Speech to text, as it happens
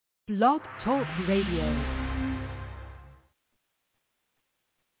Blog Talk Radio.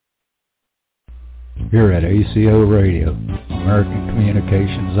 Here at ACO Radio, American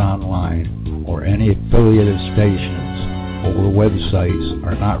Communications Online, or any affiliated stations or websites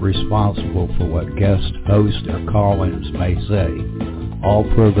are not responsible for what guest hosts or call-ins may say. All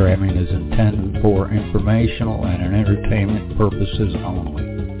programming is intended for informational and entertainment purposes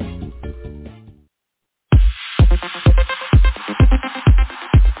only.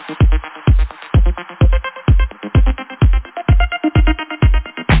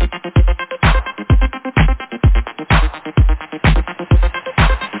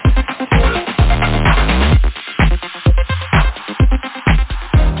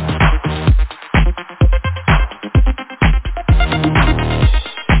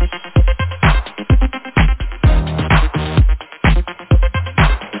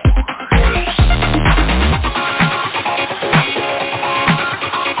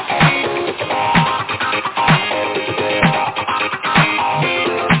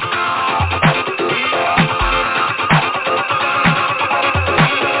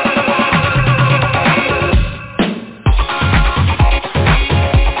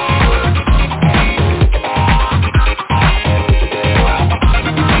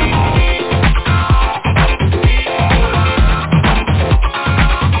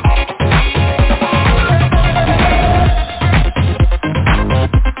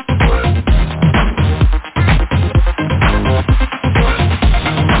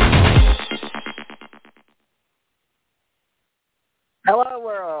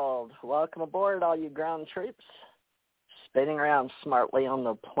 Welcome aboard, all you ground troops, spinning around smartly on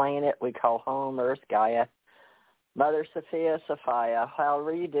the planet we call home, Earth, Gaia, Mother Sophia, Sophia.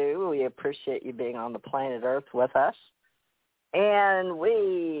 However you do, we appreciate you being on the planet Earth with us. And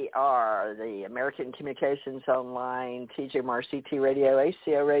we are the American Communications Online, TJMRCT Radio,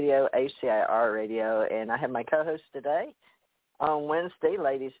 ACO Radio, ACIR Radio, and I have my co-host today. On Wednesday,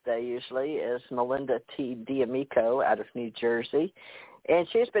 Ladies' Day usually, is Melinda T. D'Amico out of New Jersey. And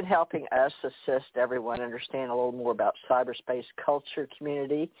she's been helping us assist everyone understand a little more about cyberspace culture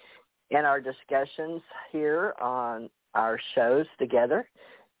community in our discussions here on our shows together.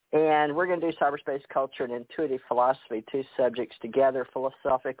 And we're going to do cyberspace culture and intuitive philosophy, two subjects together,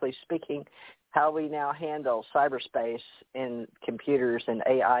 philosophically speaking, how we now handle cyberspace in computers and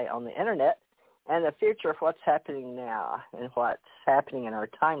AI on the Internet, and the future of what's happening now and what's happening in our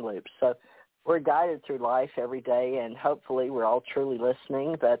time loops. So we're guided through life every day, and hopefully we're all truly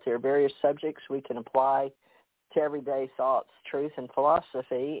listening, but there are various subjects we can apply to everyday thoughts, truth, and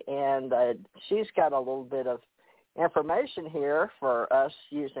philosophy, and she's got a little bit of information here for us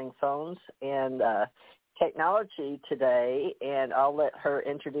using phones and technology today, and I'll let her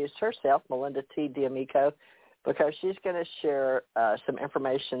introduce herself, Melinda T. D'Amico, because she's going to share some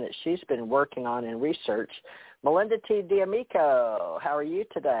information that she's been working on in research. Melinda T. D'Amico, how are you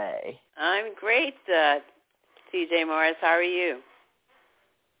today? I'm great, TJ Morris. How are you?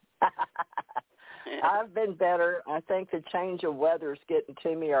 I've been better. I think the change of weather is getting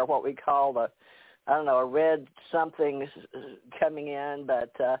to me, or what we call a red something coming in,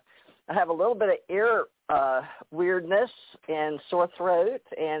 but I have a little bit of ear weirdness and sore throat,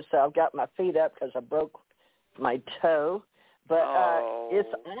 and so I've got my feet up because I broke my toe. But it's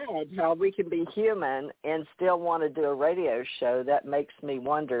odd how we can be human and still want to do a radio show. That makes me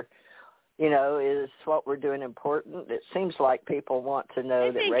wonder, is what we're doing important? It seems like people want to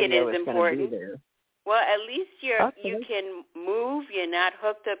know that radio is going to be there. Well, at least you can move. You're not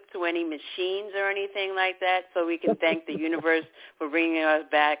hooked up to any machines or anything like that. So we can thank the universe for bringing us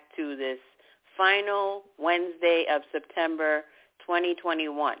back to this final Wednesday of September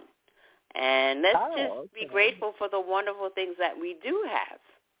 2021. And let's just be grateful for the wonderful things that we do have.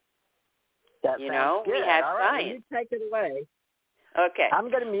 That sounds good. We have right, science. You take it away. Okay. I'm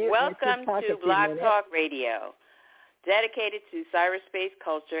going to mute. Welcome to Blog Talk Radio, dedicated to cyberspace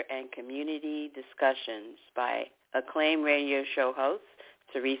culture and community discussions by acclaimed radio show host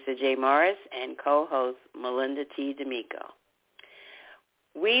Theresa J. Morris and co-host Melinda T. D'Amico.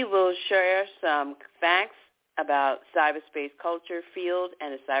 We will share some facts about cyberspace culture field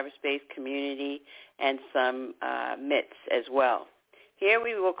and the cyberspace community, and some myths as well. Here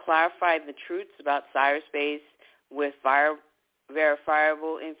we will clarify the truths about cyberspace with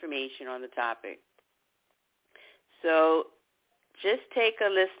verifiable information on the topic. So just take a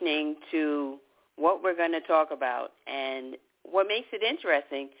listening to what we're going to talk about, and what makes it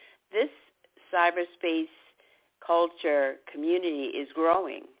interesting, this cyberspace culture community is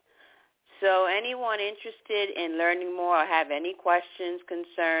growing. So anyone interested in learning more or have any questions,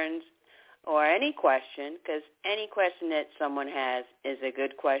 concerns, or any question, because any question that someone has is a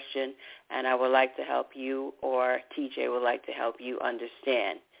good question, and I would like to help you, or TJ would like to help you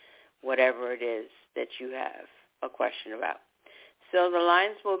understand whatever it is that you have a question about. So the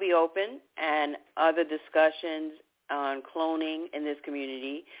lines will be open, and other discussions on cloning in this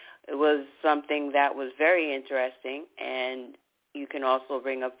community. It was something that was very interesting, and you can also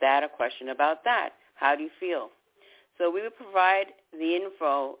bring up a question about that. How do you feel? So we will provide the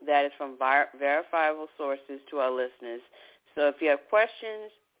info that is from verifiable sources to our listeners. So if you have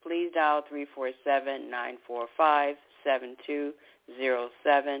questions, please dial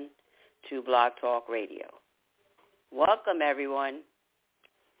 347-945-7207 to Blog Talk Radio. Welcome, everyone.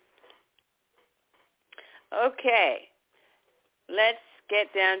 Okay, let's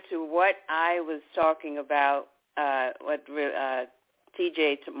get down to what I was talking about, what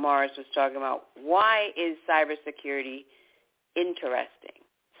TJ Morris was talking about. Why is cybersecurity interesting?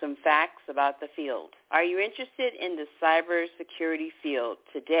 Some facts about the field. Are you interested in the cybersecurity field?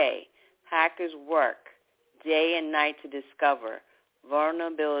 Today, hackers work day and night to discover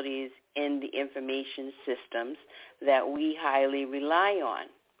vulnerabilities in the information systems that we highly rely on.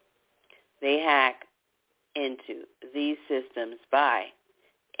 They hack into these systems by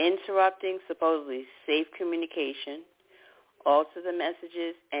interrupting supposedly safe communication, alter the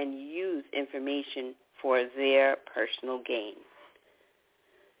messages, and use information for their personal gain.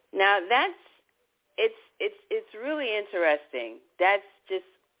 Now it's really interesting. That's just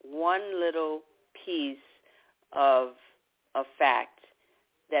one little piece of a fact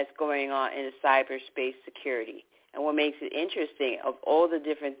that's going on in the cyberspace security. And what makes it interesting, of all the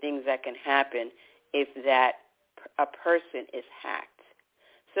different things that can happen if that a person is hacked.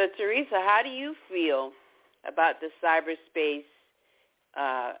 So, Theresa, how do you feel about the cyberspace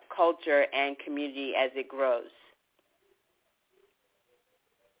culture and community as it grows?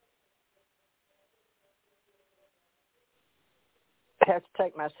 I have to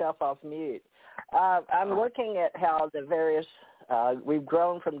take myself off mute. I'm looking at how the various, we've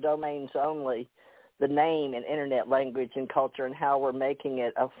grown from domains only, the name and internet language and culture, and how we're making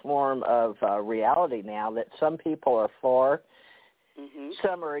it a form of reality now that some people are for,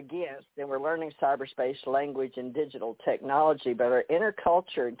 some are against, and we're learning cyberspace language and digital technology. But our inner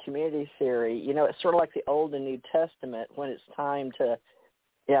culture and community theory, it's sort of like the Old and New Testament when it's time to,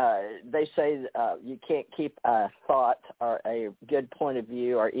 they say you can't keep a thought or a good point of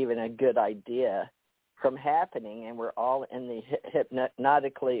view or even a good idea from happening, and we're all in the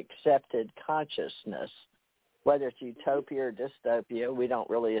hypnotically accepted consciousness. Whether it's utopia or dystopia, we don't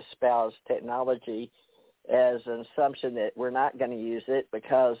really espouse technology as an assumption that we're not going to use it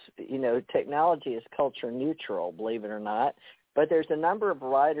because, technology is culture neutral, believe it or not. But there's a number of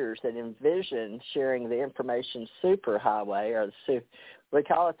writers that envision sharing the information superhighway, or we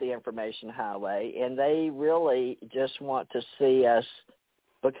call it the information highway, and they really just want to see us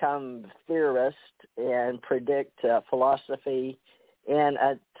become theorists and predict philosophy and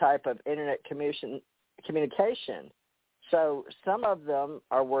a type of internet communication. So some of them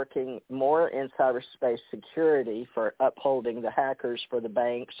are working more in cyberspace security for upholding the hackers for the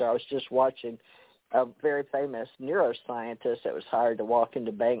banks. So I was just watching a very famous neuroscientist that was hired to walk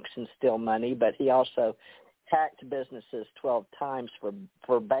into banks and steal money, but he also hacked businesses 12 times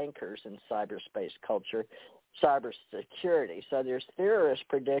for bankers in cyberspace culture, cybersecurity. So there's theorists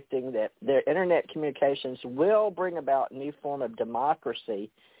predicting that the internet communications will bring about a new form of democracy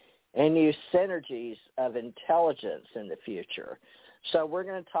and new synergies of intelligence in the future. So we're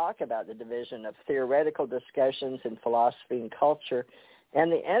going to talk about the division of theoretical discussions in philosophy and culture and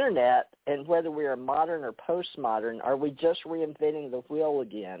the internet, and whether we are modern or postmodern. Are we just reinventing the wheel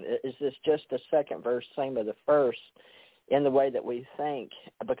again? Is this just a second verse, same of the first, in the way that we think?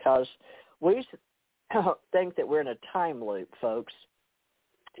 Because we think that we're in a time loop, folks,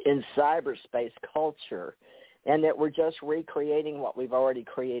 in cyberspace culture, and that we're just recreating what we've already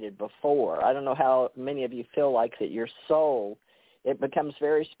created before. I don't know how many of you feel like that your soul, it becomes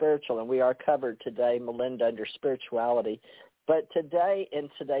very spiritual, and we are covered today, Melinda, under spirituality. But today, in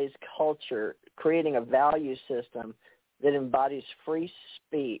today's culture, creating a value system that embodies free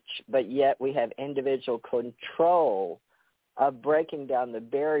speech, but yet we have individual control of breaking down the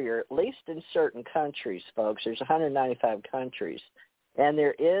barrier, at least in certain countries, folks. There's 195 countries. And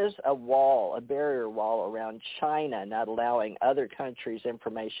there is a wall, a barrier wall around China, not allowing other countries'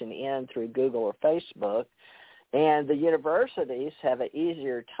 information in through Google or Facebook. And the universities have an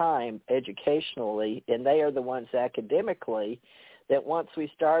easier time educationally, and they are the ones academically that once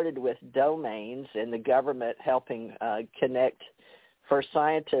we started with domains and the government helping connect for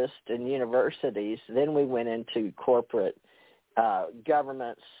scientists and universities, then we went into corporate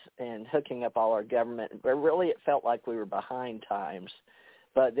governments and hooking up all our government. But really it felt like we were behind times.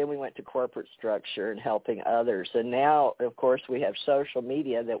 But then we went to corporate structure and helping others. And now, of course, we have social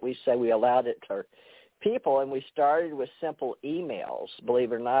media that we say we allowed it to our people. And we started with simple emails,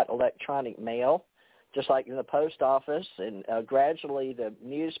 believe it or not, electronic mail, just like in the post office. And gradually the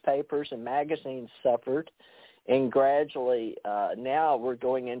newspapers and magazines suffered. And gradually now we're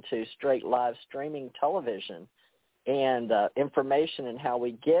going into straight live streaming television. And information and how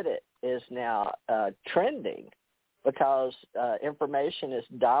we get it is now trending, because information is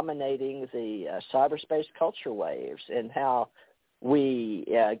dominating the cyberspace culture waves and how we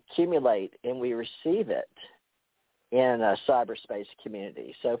accumulate and we receive it in a cyberspace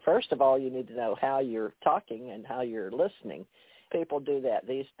community. So first of all, you need to know how you're talking and how you're listening. People do that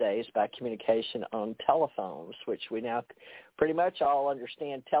these days by communication on telephones, which we now pretty much all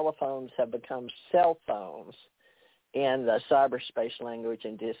understand telephones have become cell phones in the cyberspace language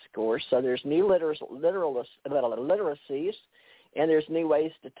and discourse. So there's new literacies, and there's new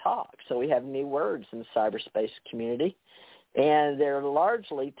ways to talk. So we have new words in the cyberspace community, and they're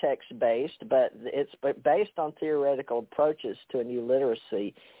largely text-based, but it's based on theoretical approaches to a new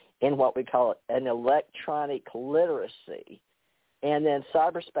literacy in what we call an electronic literacy. And then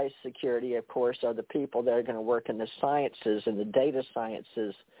cyberspace security, of course, are the people that are going to work in the sciences and the data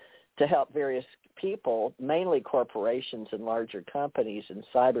sciences to help various people, mainly corporations and larger companies in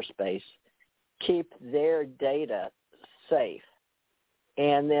cyberspace, keep their data safe.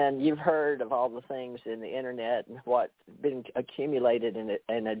 And then you've heard of all the things in the Internet and what's been accumulated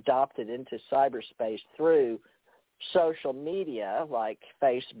and adopted into cyberspace through social media like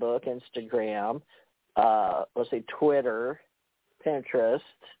Facebook, Instagram, Twitter, Pinterest,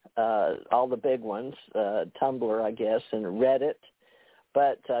 all the big ones, Tumblr, I guess, and Reddit.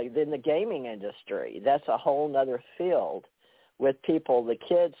 But then the gaming industry, that's a whole other field with people. The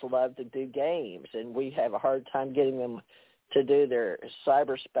kids love to do games, and we have a hard time getting them to do their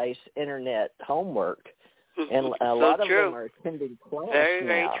cyberspace Internet homework. And a lot of them are attending class Very, now,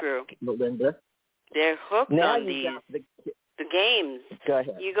 very true. Melinda. They're hooked now on the games. Go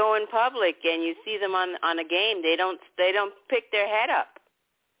ahead. You go in public and you see them on a game. They don't pick their head up.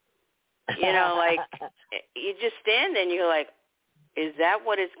 You know, like you just stand there and you're like, is that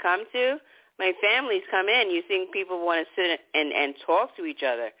what it's come to? My families come in. You think people want to sit and talk to each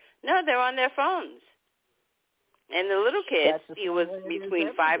other. No, they're on their phones. And the little kids, it was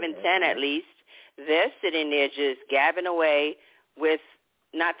between 5 and 10 at least, they're sitting there just gabbing away with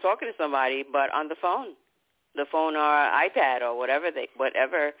not talking to somebody, but on the phone or iPad or whatever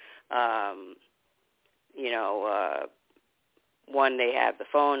one they have, the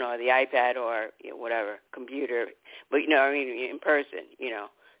phone or the iPad or whatever, computer, but in person,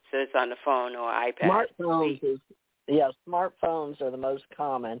 so it's on the phone or iPad. Smartphones are the most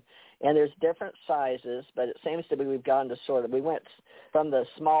common, and there's different sizes, but it seems to be we've gone to we went from the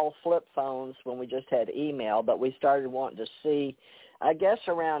small flip phones when we just had email, but we started wanting to see, I guess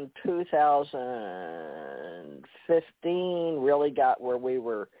around 2015 really got where we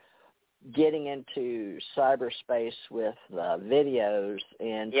were getting into cyberspace with videos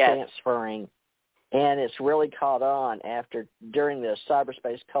and transferring, and it's really caught on during the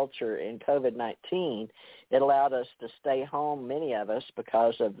cyberspace culture in COVID-19. It allowed us to stay home, many of us,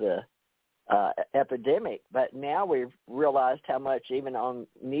 because of the epidemic. But now we've realized how much, even on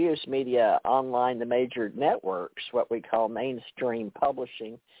news media online, the major networks, what we call mainstream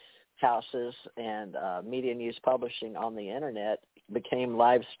publishing houses and media news publishing on the Internet, became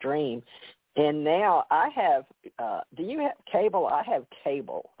live stream. And now I have, do you have cable? I have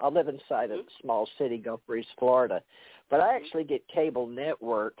cable. I live inside a small city, Gulf Breeze, Florida. But I actually get cable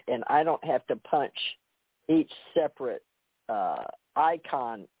network, and I don't have to punch each separate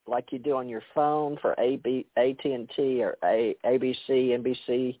icon like you do on your phone for AT&T or ABC,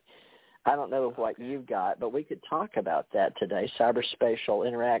 NBC. I don't know what you've got, but we could talk about that today, cyberspatial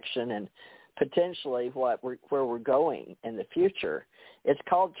interaction and potentially where we're going in the future. It's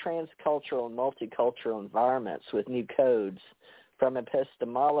called transcultural and multicultural environments with new codes from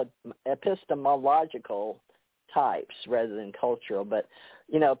epistemological types rather than cultural, but,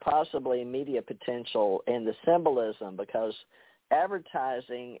 possibly media potential and the symbolism, because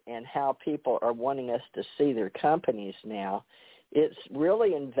advertising and how people are wanting us to see their companies now, it's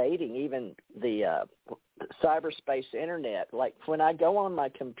really invading even the cyberspace Internet. Like when I go on my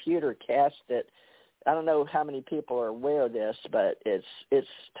computer, cast it, I don't know how many people are aware of this, but it's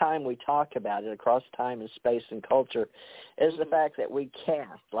time we talk about it across time and space and culture, is the fact that we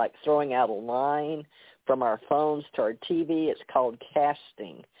cast, like throwing out a line from our phones to our TV. It's called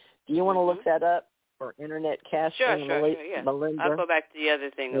casting. Do you want to look that up, or internet casting, Sure, yeah. Melinda? I'll go back to the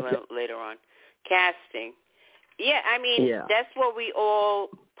other thing later on. Casting. Yeah, I mean, that's what we all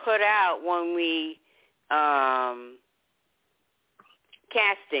put out when we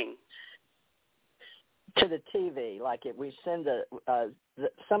casting. To the TV, like if we send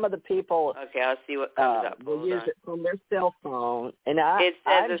some of the people. Okay, I'll see what comes up. Will use it from their cell phone, and I'm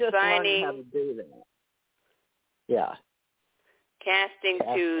just learning how to do that. Yeah. Casting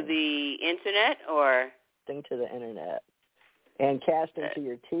to the internet, or casting to the internet, and casting to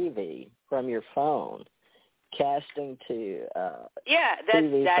your TV from your phone. Casting to TV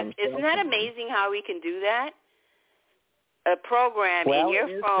isn't that amazing how we can do that? A program in your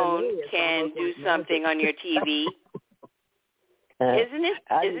phone can do something on your TV. Isn't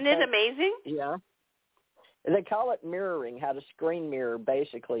it amazing? Yeah. They call it mirroring, how to screen mirror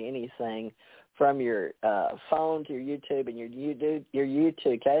basically anything from your phone to your YouTube, and your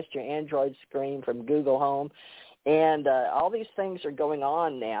YouTube, cast your Android screen from Google Home. And all these things are going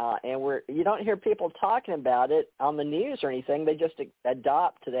on now, and you don't hear people talking about it on the news or anything. They just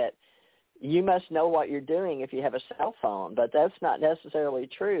adopt that you must know what you're doing if you have a cell phone, but that's not necessarily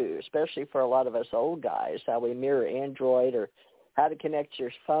true, especially for a lot of us old guys, how we mirror Android or how to connect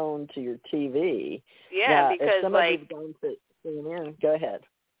your phone to your TV. Yeah, now, because if some of you've gone to CNN, go ahead.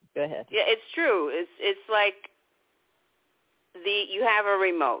 Yeah, it's true. It's like you have a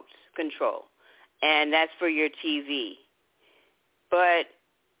remote control, and that's for your TV. But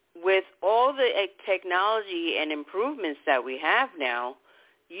with all the technology and improvements that we have now,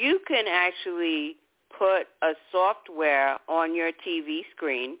 you can actually put a software on your TV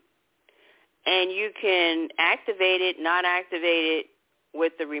screen, and you can activate it, not activate it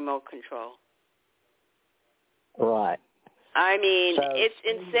with the remote control. Right. I mean, it's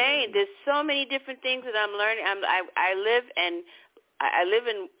insane. There's so many different things that I'm learning. I live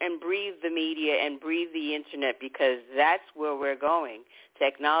and breathe the media and breathe the internet, because that's where we're going.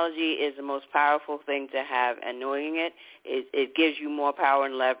 Technology is the most powerful thing to have, and knowing it gives you more power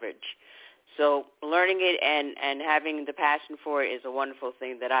and leverage. So learning it and having the passion for it is a wonderful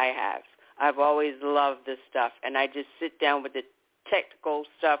thing that I have. I've always loved this stuff, and I just sit down with the technical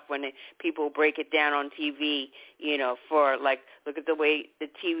stuff when people break it down on TV, for look at the way the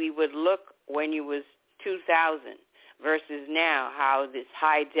TV would look when you was 2000 versus now, how this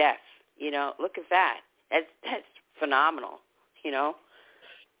high def, look at that. That's phenomenal,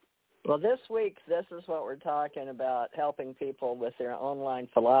 Well, this week, this is what we're talking about, helping people with their online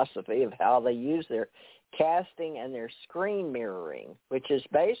philosophy of how they use their casting and their screen mirroring, which is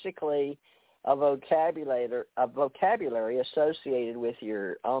basically a vocabulary associated with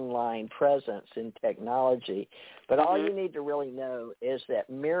your online presence in technology. But all you need to really know is that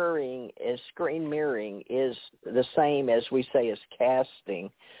screen mirroring is the same as we say as casting.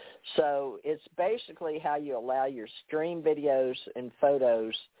 So it's basically how you allow your stream videos and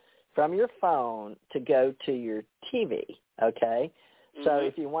photos from your phone to go to your TV, okay? So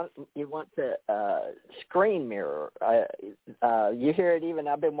if you want to screen mirror, you hear it even,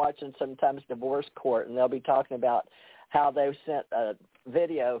 I've been watching sometimes divorce court, and they'll be talking about how they sent a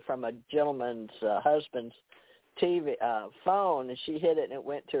video from a gentleman's husband's TV phone, and she hit it and it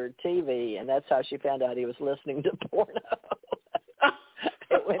went to her TV, and that's how she found out he was listening to porno.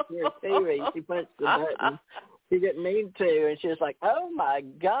 It went to her TV. She punched the button. She didn't mean to, and she was like, oh, my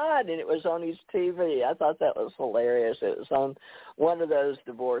God, and it was on his TV. I thought that was hilarious. It was on one of those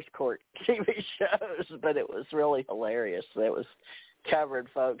divorce court TV shows, but it was really hilarious. It was covered,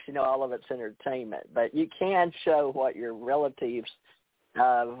 folks. All of it's entertainment. But you can show what your relatives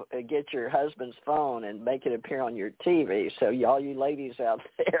get your husband's phone and make it appear on your TV. So all you ladies out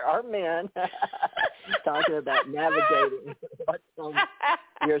there, our men, talking about navigating what's on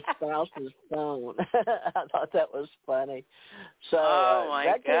your spouse's phone. I thought that was funny. So, oh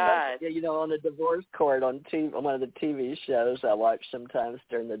my God! On a divorce court on one of the TV shows I watch sometimes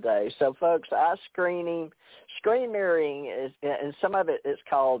during the day. So, folks, screen mirroring is, and some of it is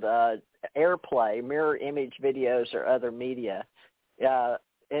called AirPlay, mirror image videos or other media.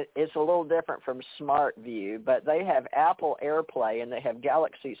 It's a little different from Smart View, but they have Apple AirPlay and they have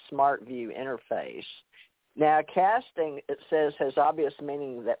Galaxy Smart View interface. Now, casting, it says, has obvious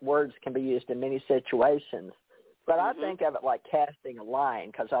meaning that words can be used in many situations. But I think of it like casting a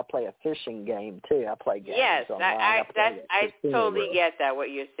line, because I play a fishing game, too. I play games online. I totally get that,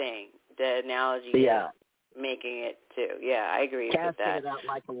 what you're saying, the analogy. Yeah. Making it, too. Yeah, I agree with that. Casting it out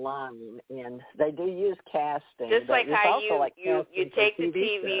like a line, and they do use casting. Just like how you take the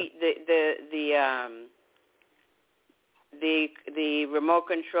TV, the remote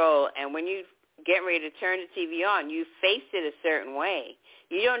control, and when you get ready to turn the TV on, you face it a certain way.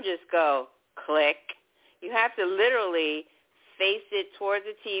 You don't just go click You have to literally face it towards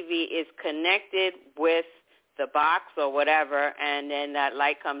the TV. It's connected with the box or whatever, and then that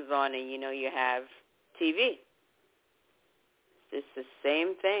light comes on, and you have TV. It's the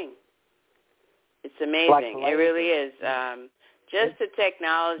same thing. It's amazing. It really is. Just the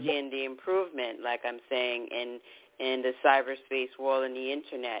technology and the improvement, like I'm saying, in the cyberspace world and the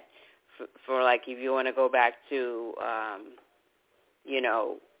Internet, for like if you want to go back to,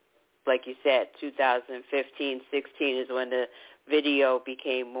 like you said, 2015, 16 is when the video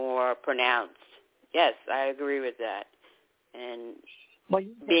became more pronounced. Yes, I agree with that. And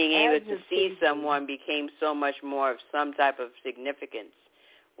being able to see someone became so much more of some type of significance,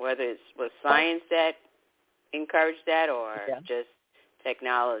 whether it was science that encouraged that or just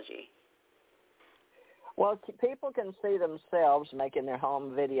technology. Well, people can see themselves making their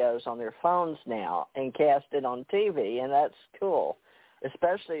home videos on their phones now and cast it on TV, and that's cool.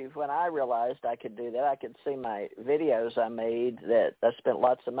 Especially when I realized I could do that. I could see my videos I made that I spent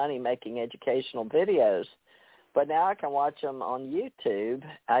lots of money making educational videos. But now I can watch them on YouTube.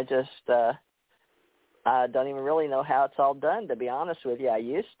 I just I don't even really know how it's all done, to be honest with you. I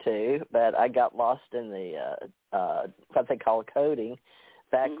used to, but I got lost in the what they call coding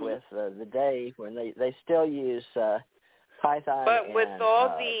back with the day when they still use Python. But with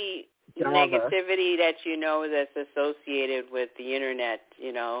all the negativity that that's associated with the Internet,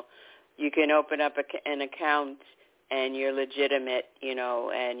 you can open up an account and you're legitimate, and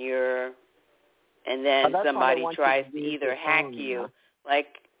then somebody tries to either hack you. Like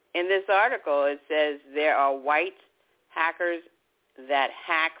in this article, it says there are white hackers that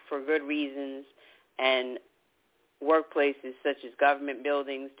hack for good reasons and workplaces such as government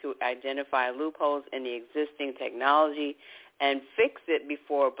buildings to identify loopholes in the existing technology and fix it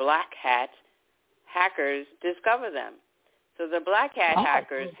before black hat hackers discover them. So the black hat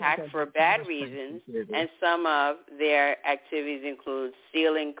hackers hack for bad reasons, and some of their activities include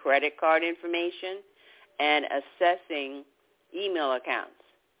stealing credit card information and assessing email accounts.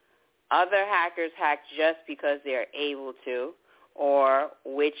 Other hackers hack just because they're able to or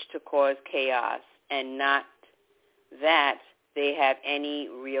wish to cause chaos, and not that they have any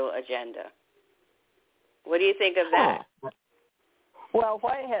real agenda. What do you think of that? Well,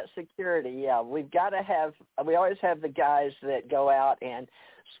 white hat security, we always have the guys that go out, and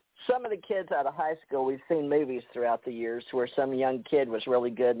some of the kids out of high school, we've seen movies throughout the years where some young kid was really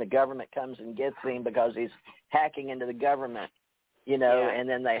good and the government comes and gets him because he's hacking into the government, and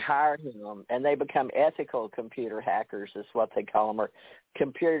then they hire him, and they become ethical computer hackers is what they call them, or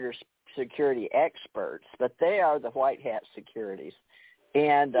computer security experts, but they are the white hat securities.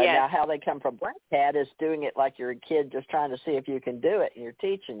 And now how they come from black hat is doing it like you're a kid just trying to see if you can do it, and you're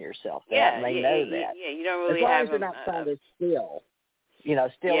teaching yourself that, and they know that. Yeah, you don't really as long have as they're not trying to steal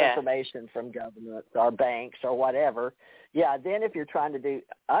information from governments or banks or whatever. Yeah, then if you're trying to do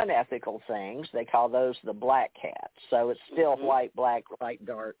unethical things, they call those the black hats. So it's still white, black, light,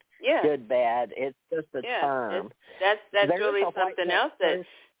 dark, good, bad. It's just a term. That's really something else that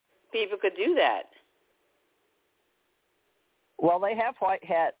people could do that. Well, they have white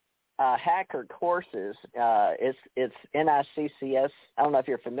hat hacker courses. It's NICCS. I don't know if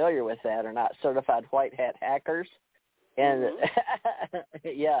you're familiar with that or not. Certified White Hat Hackers, and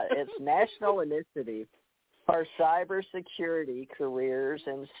it's National Initiative for Cybersecurity Careers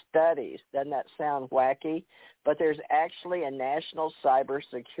and Studies. Doesn't that sound wacky? But there's actually a National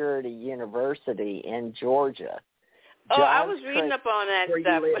Cybersecurity University in Georgia. I was reading up on that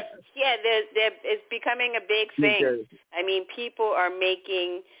stuff. Yeah, it's becoming a big thing. I mean, people are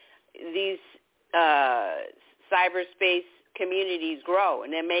making these cyberspace communities grow,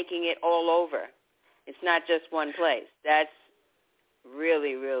 and they're making it all over. It's not just one place. That's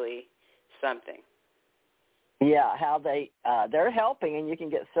really, really something. Yeah, how they're helping, and you can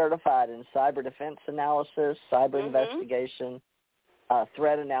get certified in cyber defense analysis, cyber investigation,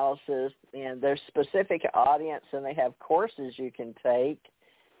 threat analysis, and there's specific audience, and they have courses you can take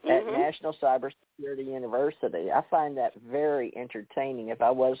at National Cybersecurity University. I find that very entertaining. If I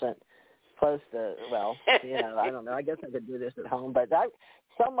wasn't close to, I don't know, I guess I could do this at home, but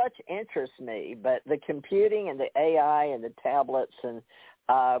so much interests me. But the computing and the AI and the tablets, and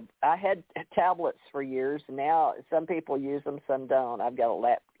I had tablets for years. Now some people use them, some don't. I've got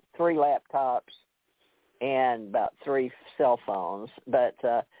 3 laptops and about 3 cell phones. But,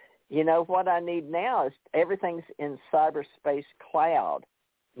 what I need now is everything's in cyberspace cloud.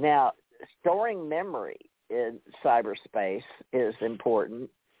 Now, storing memory in cyberspace is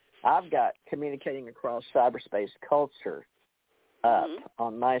important. I've got communicating across cyberspace culture up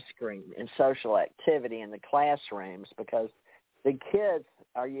on my screen and social activity in the classrooms, because the kids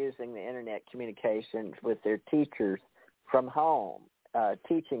are using the internet communications with their teachers from home,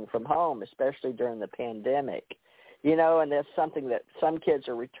 teaching from home, especially during the pandemic. You know, and that's something that some kids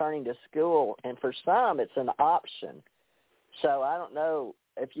are returning to school, and for some it's an option. So I don't know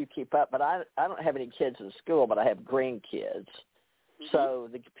if you keep up, but I don't have any kids in school, but I have grandkids. So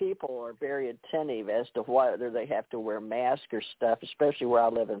the people are very attentive as to whether they have to wear masks or stuff, especially where I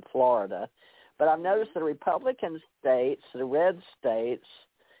live in Florida. But I've noticed the Republican states, the red states,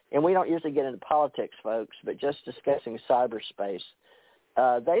 and we don't usually get into politics, folks, but just discussing cyberspace,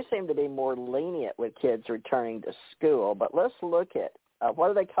 they seem to be more lenient with kids returning to school. But let's look at, what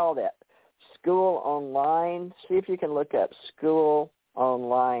do they call that? School online. See if you can look up school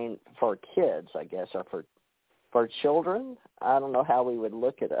online for kids, I guess, or for children. I don't know how we would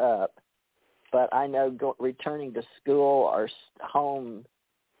look it up, but I know returning to school or home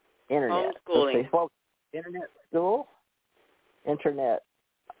internet. Homeschooling. Internet school? Internet.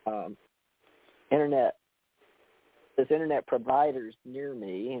 Internet. There's internet providers near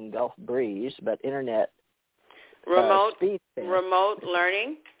me in Gulf Breeze, but internet. Remote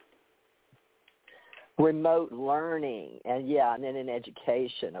learning. Remote learning, and then in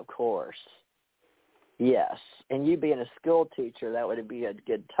education, of course. Yes, and you being a school teacher, that would be a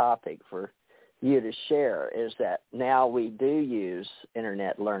good topic for you to share, is that now we do use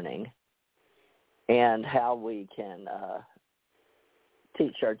internet learning and how we can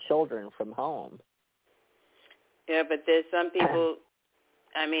teach our children from home. Yeah, but there's some people,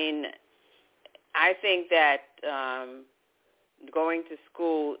 I mean, I think that going to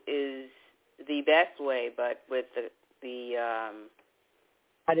school is the best way, but with the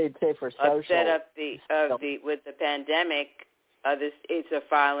I did say for social. Upset with the pandemic, other states are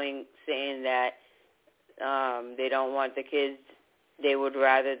filing saying that they don't want the kids. They would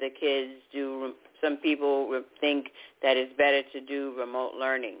rather the kids do. Some people think that it's better to do remote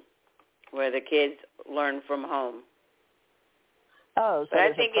learning, where the kids learn from home. Oh, so but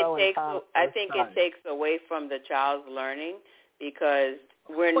I think it takes away from the child's learning because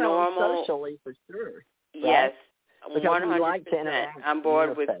we're normal socially for sure. Yes. Right? 100%. I'm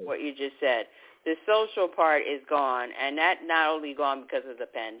bored with what you just said. The social part is gone, and that not only gone because of the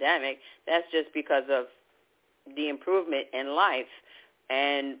pandemic, that's just because of the improvement in life.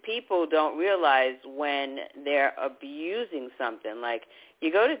 And people don't realize when they're abusing something. Like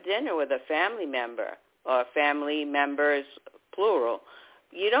you go to dinner with a family member or family members, plural.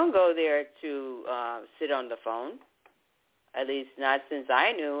 You don't go there to sit on the phone, at least not since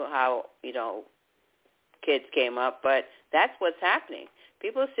I knew how, kids came up, but that's what's happening.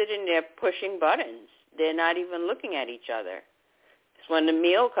 People sitting there pushing buttons. They're not even looking at each other. It's when the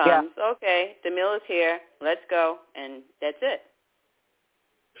meal comes, okay, the meal is here, let's go, and that's it.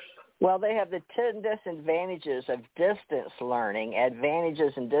 Well, they have the 10 disadvantages of distance learning,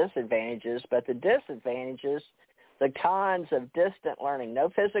 advantages and disadvantages, but the disadvantages, the cons of distant learning, no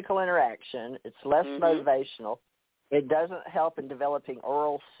physical interaction, it's less motivational. It doesn't help in developing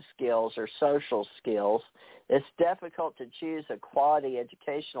oral skills or social skills. It's difficult to choose a quality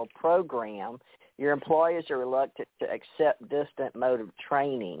educational program. Your employers are reluctant to accept distant mode of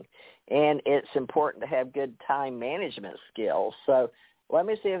training. And it's important to have good time management skills. So let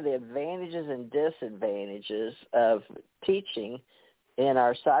me see if the advantages and disadvantages of teaching in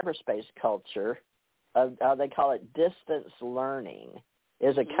our cyberspace culture, they call it distance learning,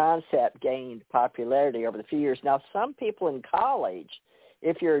 is a concept gained popularity over the few years. Now, some people in college,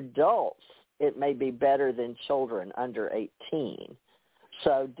 if you're adults, it may be better than children under 18.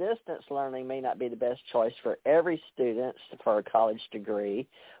 So distance learning may not be the best choice for every student for a college degree,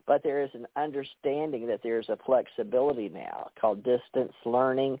 but there is an understanding that there's a flexibility now called distance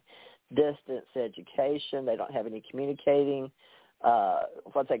learning, distance education. They don't have any communicating,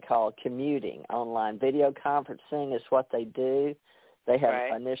 what they call commuting. Online video conferencing is what they do. They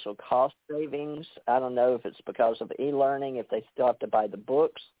have initial cost savings. I don't know if it's because of e-learning, if they still have to buy the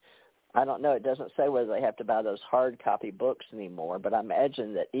books. I don't know. It doesn't say whether they have to buy those hard copy books anymore, but I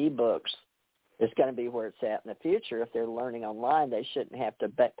imagine that e-books is going to be where it's at in the future. If they're learning online, they shouldn't have to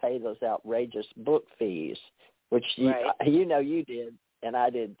pay those outrageous book fees, which you did and I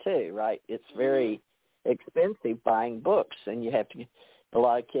did too, right? It's very expensive buying books, and a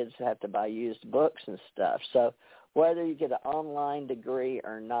lot of kids have to buy used books and stuff. So whether you get an online degree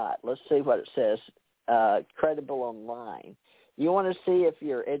or not, let's see what it says, credible online. You want to see if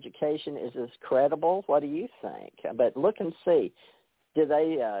your education is as credible? What do you think? But look and see. Do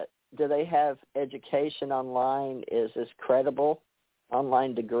they have education online is as credible,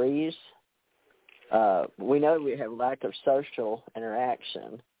 online degrees? We know we have lack of social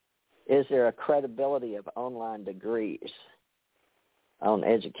interaction. Is there a credibility of online degrees? on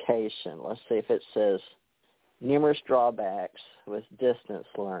education. Let's see if it says numerous drawbacks with distance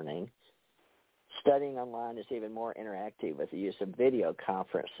learning. Studying online is even more interactive with the use of video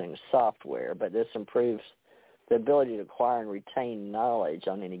conferencing software, but this improves the ability to acquire and retain knowledge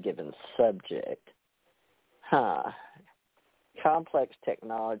on any given subject. Complex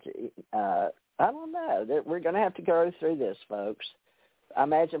technology. I don't know. We're going to have to go through this, folks. I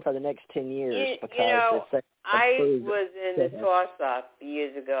imagine for the next 10 years. I was in the toss-up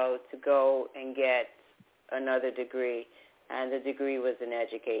years ago to go and get another degree, and the degree was in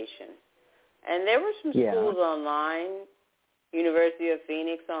education. And there were some schools online, University of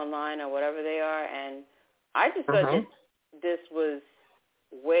Phoenix online or whatever they are, and I just thought that this was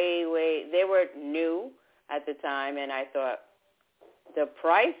way, they were new at the time, and I thought the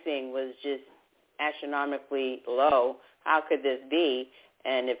pricing was just astronomically low. How could this be?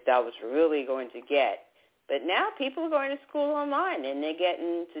 And if that was really going to get. But now people are going to school online, and they're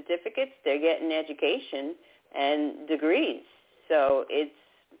getting certificates, they're getting education and degrees. So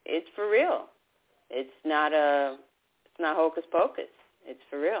it's for real. It's not hocus pocus. It's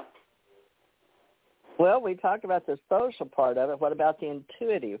for real. Well, we talked about the social part of it. What about the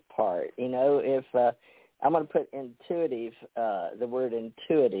intuitive part? If I'm going to put intuitive, the word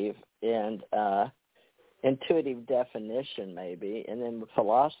intuitive, and intuitive definition maybe, and then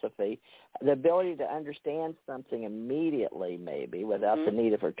philosophy, the ability to understand something immediately maybe without the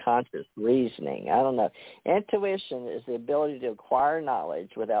need for conscious reasoning. I don't know. Intuition is the ability to acquire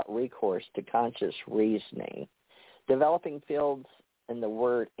knowledge without recourse to conscious reasoning. Developing fields in the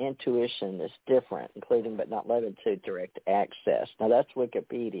word intuition is different, including but not limited to direct access. Now that's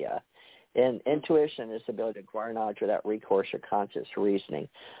Wikipedia. And intuition is the ability to acquire knowledge without recourse or conscious reasoning.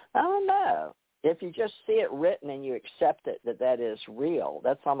 I don't know. If you just see it written and you accept it that is real,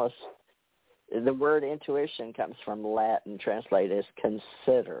 that's almost, the word intuition comes from Latin, translated as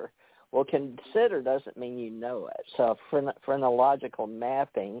consider. Well, consider doesn't mean you know it. So phrenological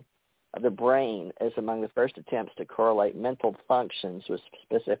mapping of the brain is among the first attempts to correlate mental functions with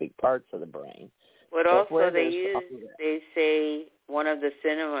specific parts of the brain. But also they say one of the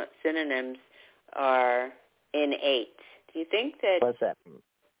synonyms are innate. Do you think that? What's that mean?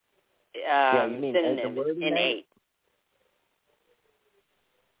 You mean as a word innate?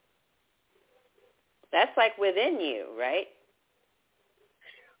 That's like within you, right?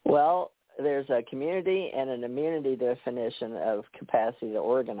 Well, there's a community and an immunity definition of capacity to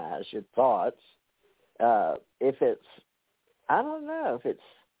organize your thoughts.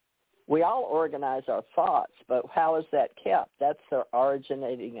 We all organize our thoughts, but how is that kept? That's the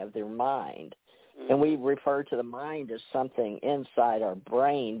originating of their mind. And we refer to the mind as something inside our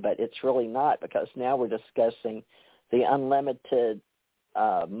brain, but it's really not, because now we're discussing the unlimited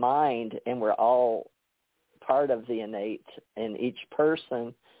mind, and we're all part of the innate in each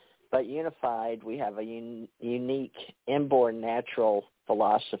person, but unified. We have a unique inborn natural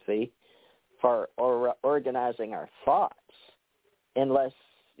philosophy for organizing our thoughts, unless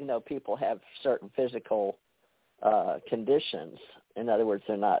people have certain physical conditions. In other words,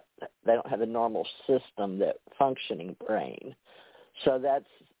 they don't have a normal system, that functioning brain. So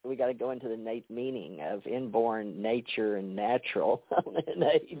we got to go into the innate meaning of inborn, nature, and natural.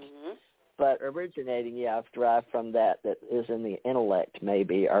 Innate. But originating, derived from that is in the intellect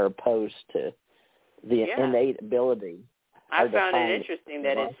maybe, or opposed to the innate ability. I found it interesting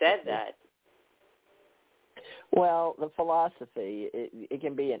that it said that. Well, the philosophy, it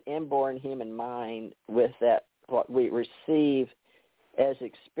can be an inborn human mind with that, what we receive as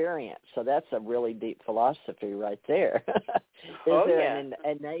experience. So that's a really deep philosophy right there. An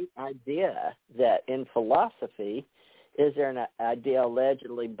innate idea that in philosophy, is there an idea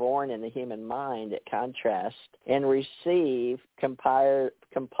allegedly born in the human mind that contrasts and receive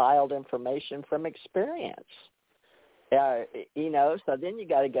compiled information from experience? So then you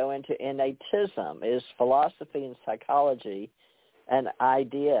got to go into innatism. Is philosophy and psychology an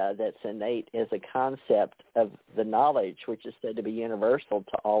idea that's innate as a concept of the knowledge, which is said to be universal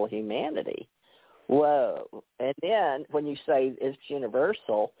to all humanity? Whoa. And then when you say it's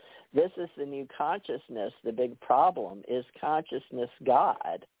universal, this is the new consciousness. The big problem is consciousness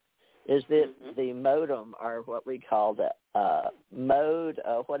God. Is that the modem, or what we call the monad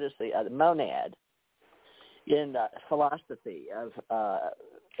in philosophy of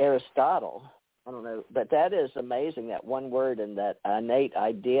Aristotle? I don't know, but that is amazing, that one word, and that innate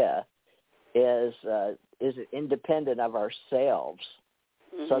idea is independent of ourselves.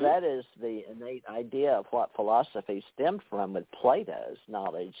 So that is the innate idea of what philosophy stemmed from, with Plato's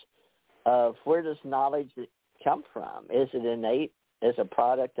knowledge of where does knowledge come from. Is it innate as a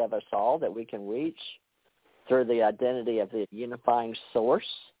product of us all that we can reach through the identity of the unifying source?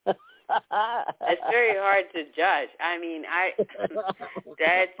 It's very hard to judge. I mean,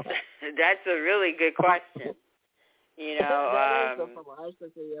 that's a really good question. You know, that is the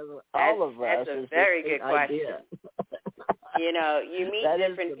philosophy of all of us. That's a very good question. You know, you meet that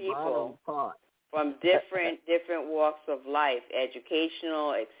different people from different walks of life,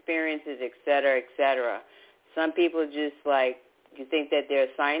 educational experiences, et cetera, et cetera. Some people just like, you think that they're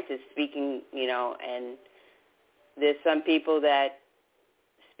scientists speaking, you know, and there's some people that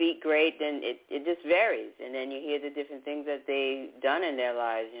speak great, then it just varies. And then you hear the different things that they've done in their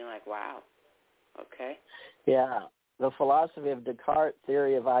lives, and you're like, wow, okay. Yeah, the philosophy of Descartes'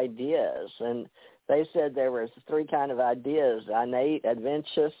 theory of ideas. And they said there were three kinds of ideas: innate,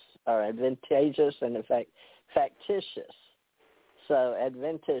 adventitious, and factitious. So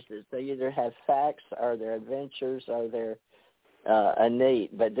adventitious, they either have facts or they're adventures or they're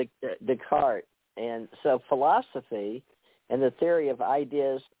innate. But Descartes, and so philosophy and the theory of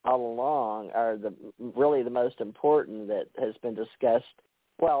ideas all along are really the most important that has been discussed,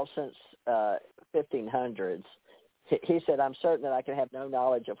 well, since 1500s. He said, I'm certain that I can have no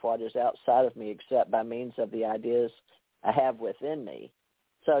knowledge of what is outside of me except by means of the ideas I have within me.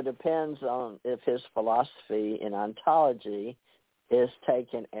 So it depends on if his philosophy in ontology is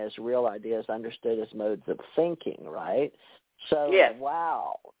taken as real ideas understood as modes of thinking, right? So, yes.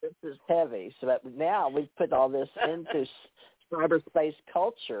 Wow, this is heavy. So now we've put all this into cyberspace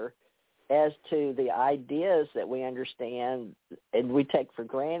culture as to the ideas that we understand and we take for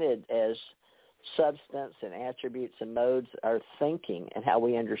granted as substance and attributes and modes are thinking and how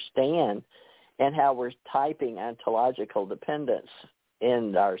we understand and how we're typing ontological dependence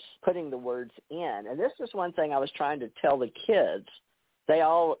in our putting the words in. And this is one thing I was trying to tell the kids. They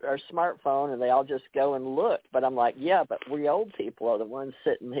all are smartphone and they all just go and look. But I'm like, yeah, but we old people are the ones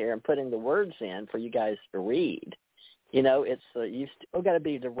sitting here and putting the words in for you guys to read. You know, it's you've still got to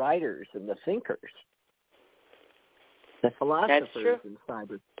be the writers and the thinkers, the philosophers in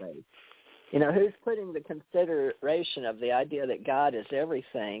cyberspace. You know, who's putting the consideration of the idea that God is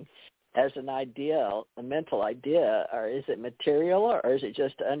everything as an ideal, a mental idea, or is it material, or is it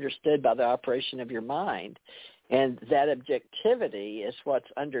just understood by the operation of your mind? And that objectivity is what's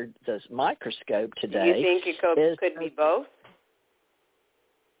under the microscope today. Do you think it could be both?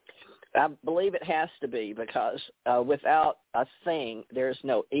 I believe it has to be, because without a thing, there's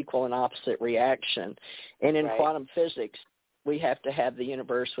no equal and opposite reaction. And in quantum physics, we have to have the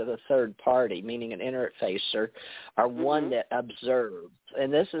universe with a third party, meaning an interfacer, or one that observes.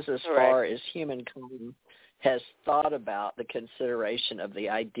 And this is as far as humankind has thought about the consideration of the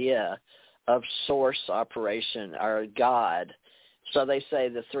idea of source operation or God. So they say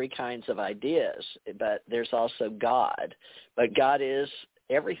the three kinds of ideas, but there's also God. But God is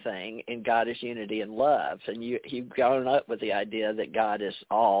everything, and God is unity and love. And you've grown up with the idea that God is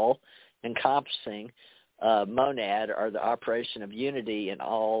all-encompassing, monad, or the operation of unity in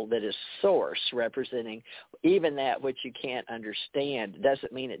all that is source, representing even that which you can't understand.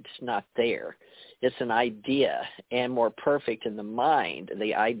 Doesn't mean it's not there. It's an idea, and more perfect in the mind,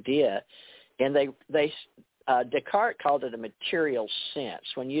 the idea. And Descartes called it a material sense.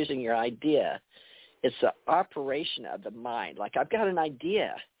 When using your idea, it's the operation of the mind. Like, I've got an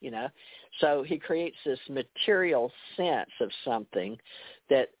idea, you know. So he creates this material sense of something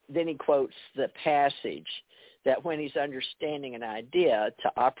that then he quotes the passage that when he's understanding an idea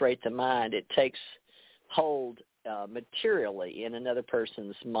to operate the mind, it takes hold materially in another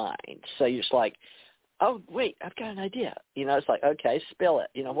person's mind. So you're just like, oh, wait, I've got an idea. You know, it's like, okay, spill it.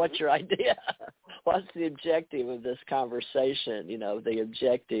 You know, what's your idea? What's the objective of this conversation? You know, the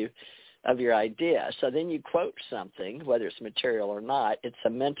objective of your idea. So then you quote something, whether it's material or not. It's a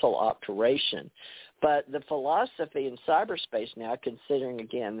mental operation. But the philosophy in cyberspace now, considering,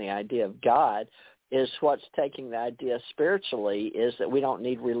 again, the idea of God, is what's taking the idea spiritually is that we don't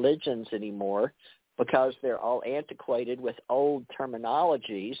need religions anymore because they're all antiquated with old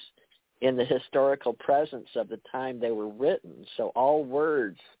terminologies in the historical presence of the time they were written. So all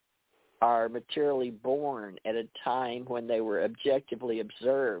words are materially born at a time when they were objectively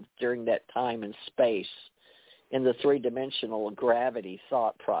observed during that time and space in the three-dimensional gravity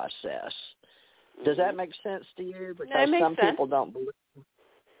thought process. Does that make sense to you? Because some people don't believe it.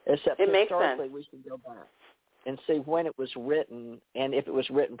 Except historically, we should go back and see when it was written and if it was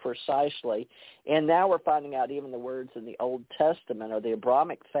written precisely. And now we're finding out even the words in the Old Testament or the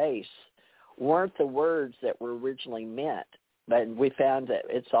Abrahamic face weren't the words that were originally meant. But we found that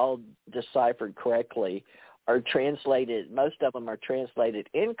it's all deciphered correctly or translated. Most of them are translated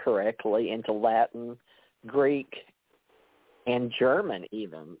incorrectly into Latin, Greek, and German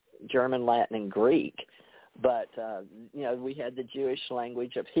even. German, Latin, and Greek. But, we had the Jewish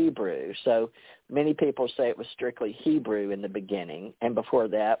language of Hebrew. So many people say it was strictly Hebrew in the beginning. And before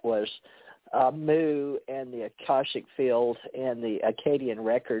that was Mu and the Akashic field and the Akkadian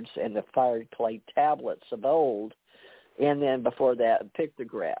records and the fire clay tablets of old. And then before that,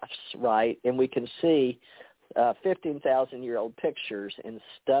 pictographs, right? And we can see 15,000-year-old pictures in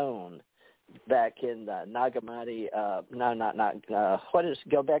stone back in Nagamati,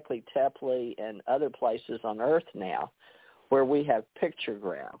 Göbekli Tepe and other places on Earth now, where we have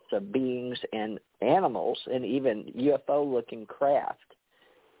pictographs of beings and animals and even UFO-looking craft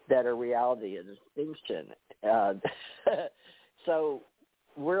that are reality and distinction. So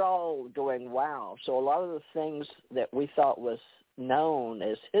we're all going, wow. So a lot of the things that we thought was known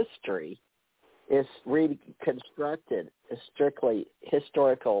as history is reconstructed as strictly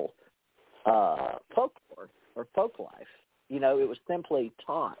historical folklore or folk life. It was simply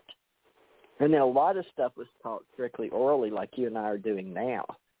taught. And then a lot of stuff was taught strictly orally like you and I are doing now.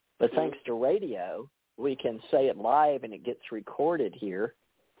 But thanks to radio, we can say it live and it gets recorded here.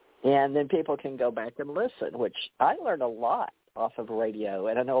 And then people can go back and listen, which I learned a lot off of radio.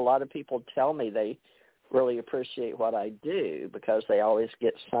 And I know a lot of people tell me they really appreciate what I do because they always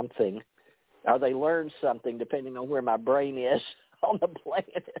get something or they learn something depending on where my brain is on the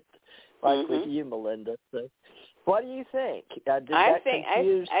planet. Like with you, Melinda. So, what do you think? I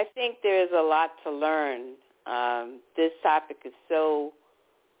think there's a lot to learn. This topic is so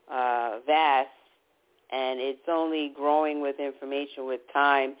vast, and it's only growing with information with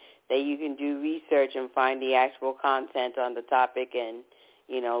time that you can do research and find the actual content on the topic and,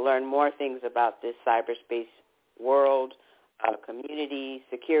 learn more things about this cyberspace world, community,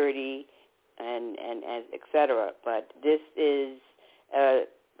 security, and et cetera. But this is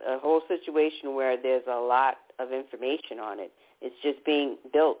a whole situation where there's a lot of information on it. It's just being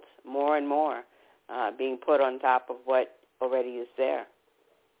built more and more, being put on top of what already is there.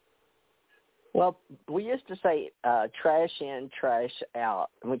 Well, we used to say trash in, trash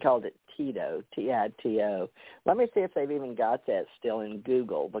out, and we called it TITO, T-I-T-O. Let me see if they've even got that still in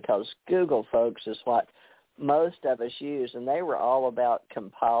Google, because Google, folks, is what most of us use, and they were all about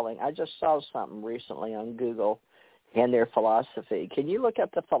compiling. I just saw something recently on Google and their philosophy. Can you look up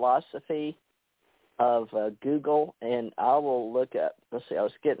the philosophy of Google? And I will look up, let's see, I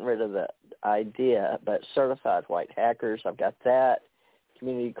was getting rid of the idea, but certified white hackers, I've got that,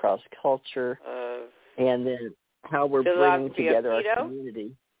 community cross-culture, and then how we're bringing together our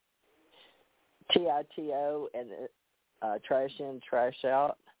community. TITO and trash in, trash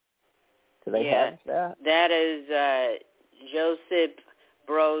out. Do they have that? That is Josip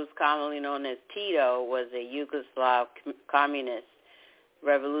Broz, commonly known as Tito, was a Yugoslav communist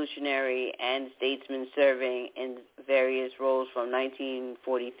revolutionary and statesman serving in various roles from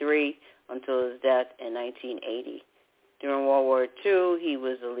 1943 until his death in 1980. During World War II, he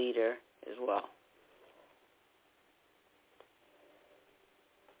was a leader as well.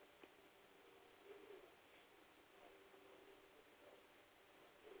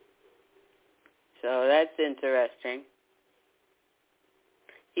 So that's interesting.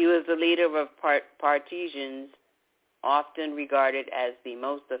 He was the leader of partisans, often regarded as the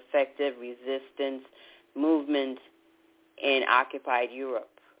most effective resistance movement in occupied Europe.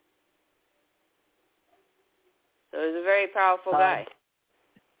 So he was a very powerful guy.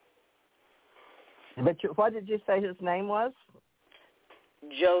 But what did you say his name was?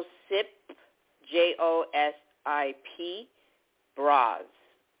 Josip, Josip, Broz, Broz.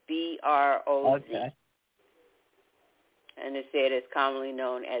 Okay. And they say it is commonly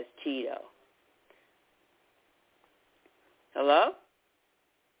known as Tito. Hello?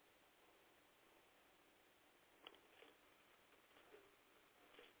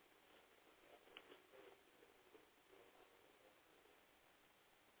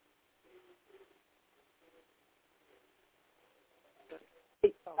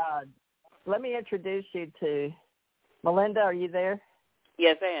 Let me introduce you to Melinda. Are you there?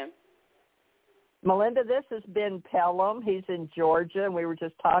 Yes, I am. Melinda, this has been Pellom. He's in Georgia, and we were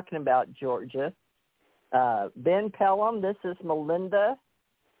just talking about Georgia. Ben Pellom, this is Melinda.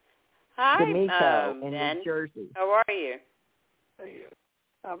 Hi, D'Amico in Ben. New Jersey. How are you? Hey,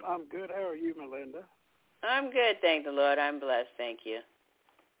 I'm good. How are you, Melinda? I'm good, thank the Lord. I'm blessed, thank you.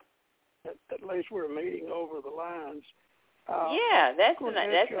 At least we're meeting over the lines. Yeah, that's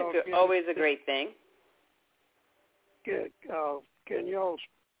always a great thing. Good. Can y'all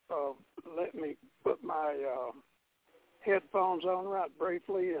let me put my headphones on right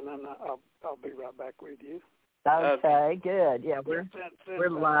briefly, and then I'll be right back with you. Okay, good. Yeah, we're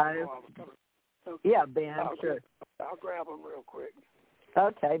live. Okay. Yeah, Ben, sure. I'll grab them real quick.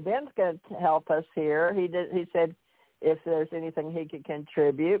 Okay, Ben's going to help us here. He said if there's anything he could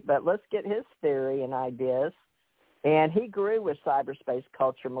contribute, but let's get his theory and ideas. And he grew with cyberspace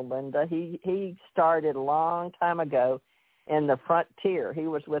culture, Melinda. He started a long time ago in the frontier. He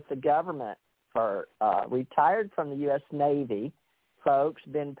was with the government for retired from the U.S. Navy, folks,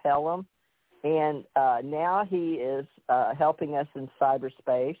 Ben Pellom. And now he is helping us in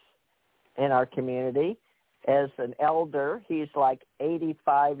cyberspace in our community as an elder. He's like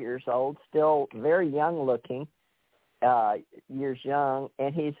 85 years old, still very young looking, years young,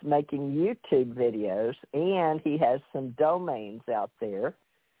 and he's making YouTube videos, and he has some domains out there.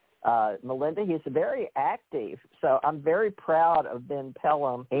 Melinda, he's very active, so I'm very proud of Ben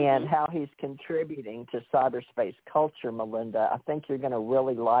Pellom and how he's contributing to cyberspace culture, Melinda. I think you're going to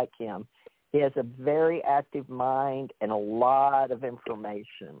really like him. He has a very active mind and a lot of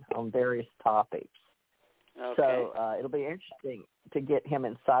information on various topics. Okay. So it'll be interesting to get him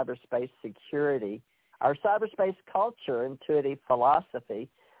in cyberspace security, our cyberspace culture, intuitive philosophy.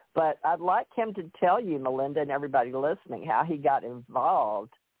 But I'd like him to tell you, Melinda, and everybody listening, how he got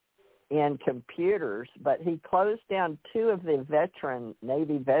involved in computers. But he closed down 2 of the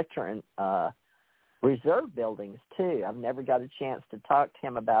Navy veteran reserve buildings, too. I've never got a chance to talk to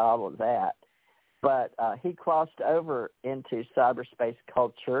him about all of that. But he crossed over into cyberspace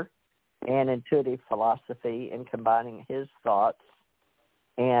culture and intuitive philosophy and combining his thoughts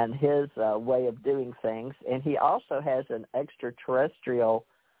and his way of doing things. And he also has an extraterrestrial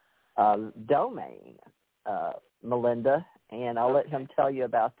domain, Melinda, and I'll let him tell you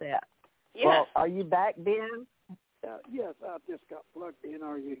about that. Yes. Well, are you back, Ben? Yes, I just got plugged in.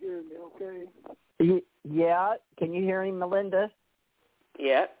 Are you hearing me okay? Yeah. Can you hear him, Melinda?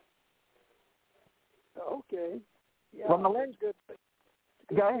 Yeah. Okay. Yeah, well, Melinda, good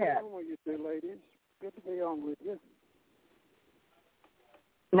go ahead. To be on with you two ladies. Good to be on with you.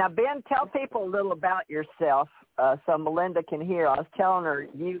 Now, Ben, tell people a little about yourself so Melinda can hear. I was telling her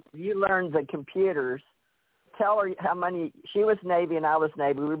you learned the computers. Tell her how many. She was Navy and I was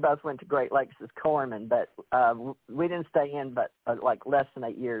Navy. We both went to Great Lakes as corpsmen, but we didn't stay in but like less than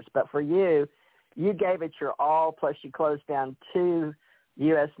 8 years. But for you gave it your all, plus you closed down 2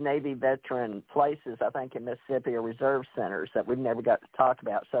 U.S. Navy veteran places, I think, in Mississippi, or reserve centers that we've never got to talk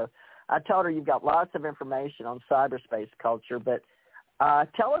about. So I told her you've got lots of information on cyberspace culture, but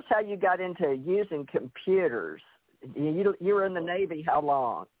tell us how you got into using computers. You were in the Navy how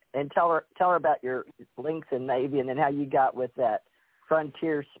long? And tell her about your links in Navy and then how you got with that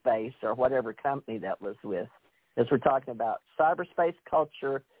Frontier Space or whatever company that was with, as we're talking about cyberspace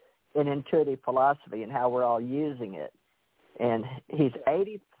culture and intuitive philosophy and how we're all using it. And he's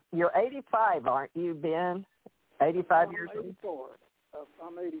 80. You're 85, aren't you, Ben? 85 years old? 84.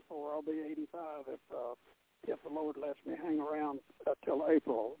 I'm 84. I'll be 85 if the Lord lets me hang around till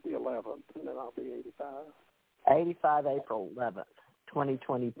April the 11th, and then I'll be 85. 85, April 11th,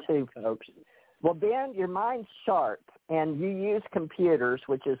 2022, folks. Well, Ben, your mind's sharp, and you use computers,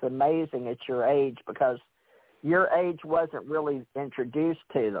 which is amazing at your age because your age wasn't really introduced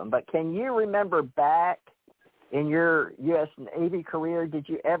to them. But can you remember back in your U.S. Navy career, did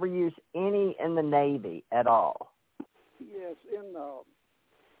you ever use any in the Navy at all? Yes,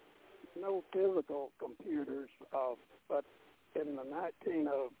 no physical computers, but in about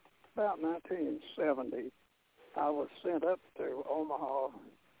 1970, I was sent up to Omaha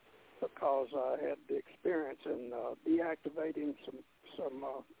because I had the experience in deactivating some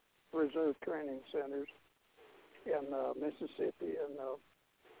reserve training centers in Mississippi, and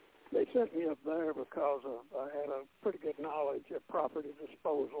they sent me up there because I had a pretty good knowledge of property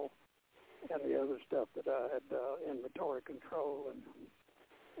disposal and the other stuff that I had, inventory control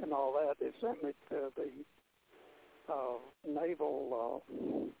and all that. They sent me to the naval,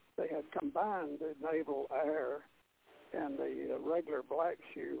 they had combined the naval air and the regular Black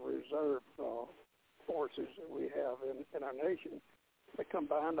Shoe reserve forces that we have in our nation. They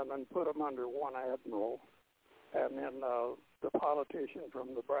combined them and put them under one admiral. And then the politician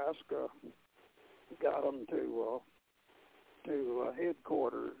from Nebraska got them to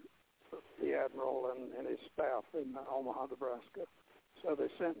headquarters, the admiral and his staff in Omaha, Nebraska. So they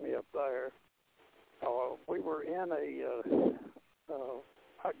sent me up there. We were in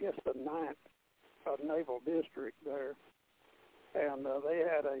I guess the 9th Naval District there, and they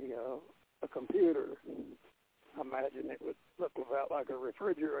had a computer. I imagine it would look about like a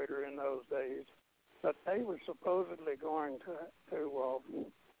refrigerator in those days. But they were supposedly going to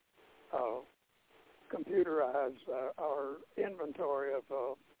computerize our inventory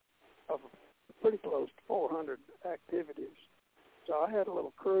of pretty close to 400 activities. So I had a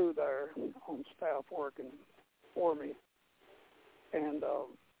little crew there on staff working for me, and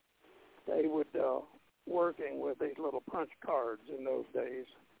they would working with these little punch cards in those days,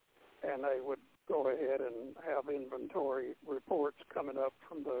 and they would go ahead and have inventory reports coming up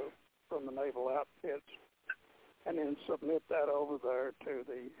from the naval outfits, and then submit that over there to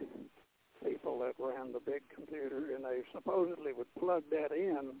the people that ran the big computer, and they supposedly would plug that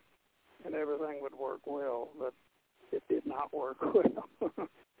in, and everything would work well, but it did not work well.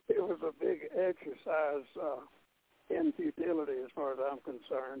 It was a big exercise in futility as far as I'm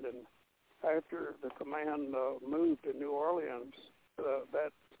concerned, and after the command moved to New Orleans,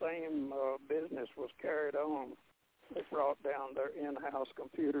 that same business was carried on. They brought down their in-house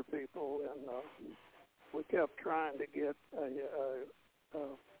computer people, and we kept trying to get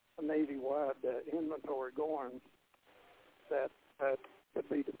a Navy-wide inventory going that could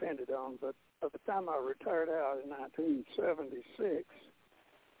be depended on. But by the time I retired out in 1976,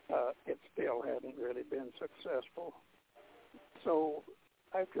 it still hadn't really been successful. So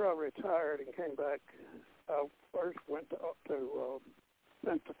after I retired and came back, I first went to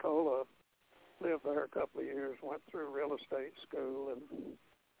Pensacola, lived there a couple of years, went through real estate school,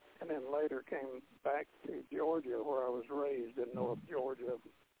 and then later came back to Georgia, where I was raised in North Georgia.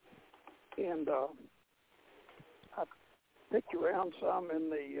 And I picked around some in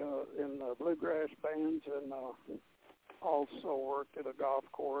the bluegrass bands, and also worked at a golf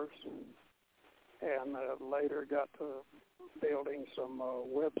course, and later got to building some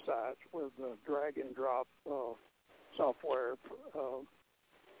websites with drag and drop software.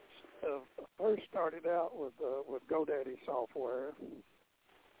 First started out with GoDaddy software,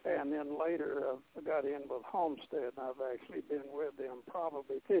 and then later I got in with Homestead, and I've actually been with them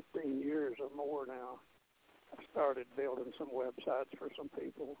probably 15 years or more now. I started building some websites for some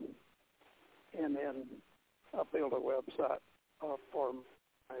people, and then I built a website for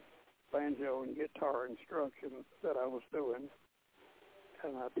my banjo and guitar instruction that I was doing,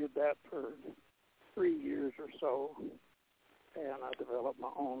 and I did that for 3 years or so, and I developed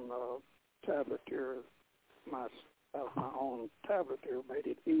my own tablature. My own tablature made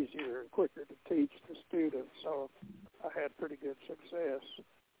it easier and quicker to teach the students, so I had pretty good success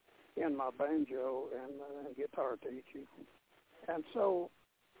in my banjo and guitar teaching. And so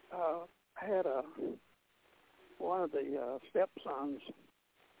I had one of the stepsons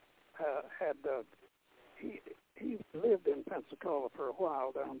he lived in Pensacola for a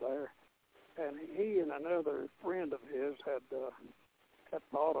while down there, and he and another friend of his had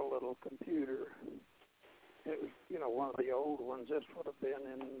bought a little computer. It was, one of the old ones. This would have been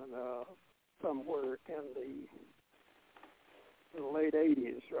in somewhere in the late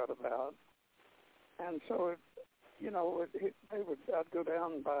 80s, right about. And so, I'd go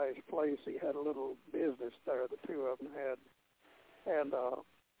down by his place. He had a little business there, the two of them had, and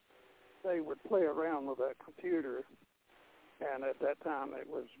they would play around with that computer. And at that time, it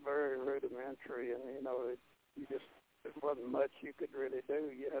was very rudimentary, and there wasn't much you could really do.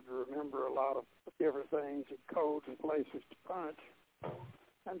 You had to remember a lot of different things and codes and places to punch.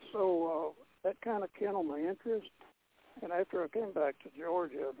 And so that kind of kindled my interest. And after I came back to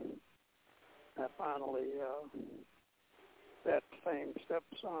Georgia, I finally, that same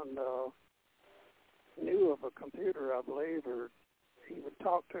stepson knew of a computer, I believe, or he would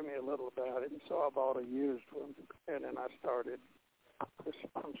talk to me a little about it, and so I bought a used one, and then I started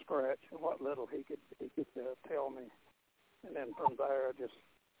from scratch and what little he could tell me. And then from there, I just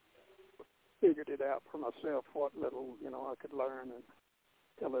figured it out for myself, what little, I could learn, and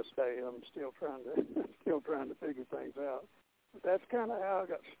till this day, I'm still trying to figure things out. But that's kind of how I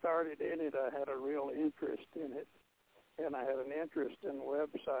got started in it. I had a real interest in it, and I had an interest in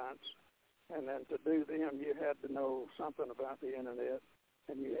websites. And then to do them, you had to know something about the internet,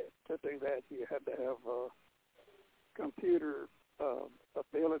 and to do that, you had to have computer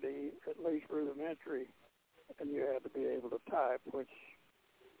ability, at least rudimentary, and you had to be able to type,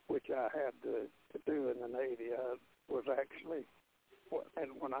 which I had to do in the Navy. I was actually,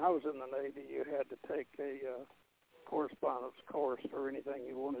 and when I was in the Navy, you had to take a correspondence course for anything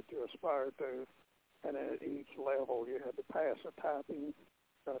you wanted to aspire to, and at each level, you had to pass a typing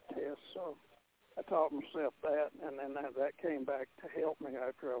test. So I taught myself that, and then that came back to help me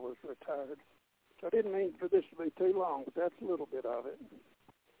after I was retired. So I didn't mean for this to be too long, but that's a little bit of it.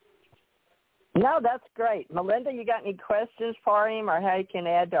 No, that's great. Melinda, you got any questions for him or how he can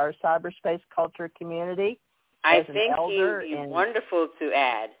add to our cyberspace culture community? I think he's wonderful to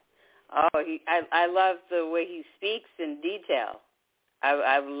add. Oh, I love the way he speaks in detail.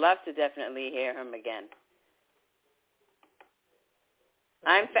 I would love to definitely hear him again.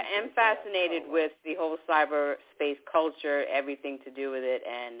 I'm fascinated with the whole cyberspace culture, everything to do with it,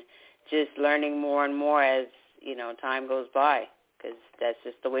 and just learning more and more as, time goes by. because that's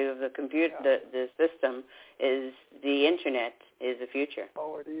just the way of the computer. The system is the internet is the future.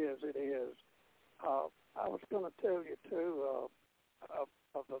 Oh, it is. It is. I was going to tell you too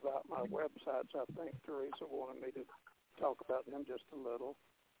about my websites. I think Theresa wanted me to talk about them just a little.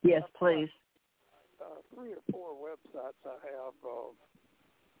 Yes, please. 3 or 4 websites I have.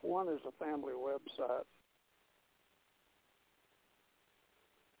 One is a family website.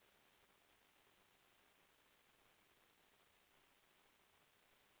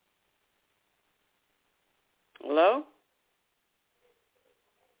 Hello?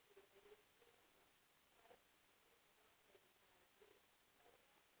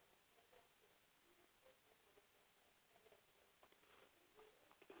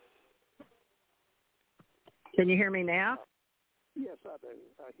 Can you hear me now? Yes, I do.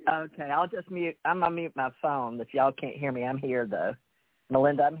 Okay, I'll just mute. I'm going to mute my phone. If y'all can't hear me, I'm here, though.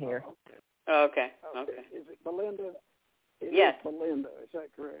 Melinda, I'm here. Okay. Is it Melinda? Yes. Melinda, is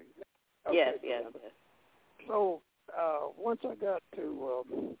that correct? Yes. So once I got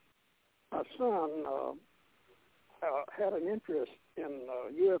to, my son had an interest in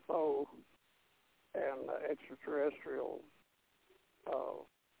UFO and extraterrestrial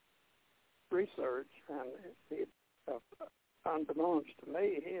research, and unbeknownst to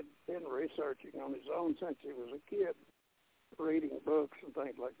me, he had been researching on his own since he was a kid, reading books and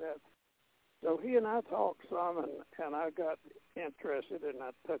things like that. So he and I talked some, and I got interested, and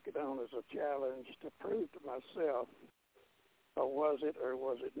I took it on as a challenge to prove to myself, was it or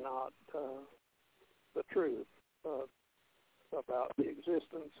was it not the truth about the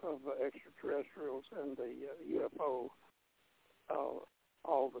existence of extraterrestrials and the UFO,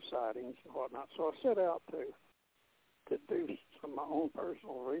 all the sightings and whatnot. So I set out to do some of my own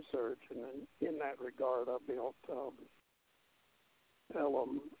personal research, and in that regard, I built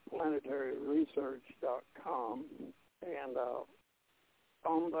Pellom planetaryresearch.com, and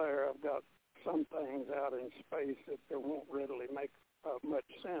on there I've got some things out in space that won't readily make much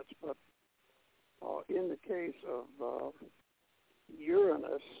sense, but in the case of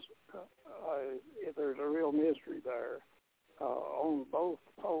Uranus, there's a real mystery there. On both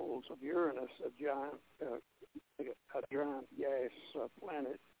poles of Uranus, a giant gas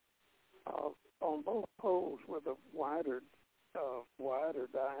planet, on both poles with a wider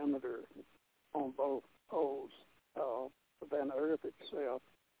diameter on both poles than Earth itself,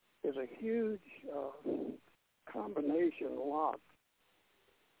 is a huge combination lock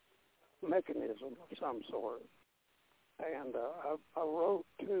mechanism of some sort. And I wrote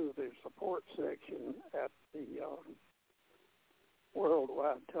to the support section at the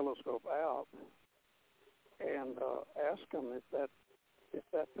Worldwide Telescope app and asked them if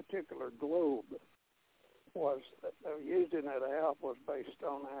that particular globe was used in that app was based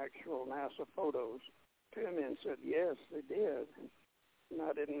on actual NASA photos. Two men said yes, they did, and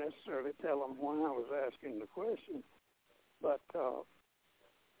I didn't necessarily tell them why I was asking the question, but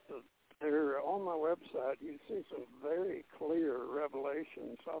there on my website you see some very clear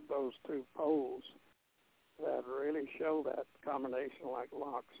revelations of those two poles that really show that combination-like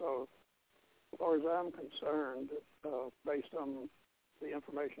lock. So as far as I'm concerned, based on the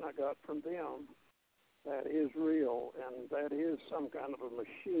information I got from them, that is real, and that is some kind of a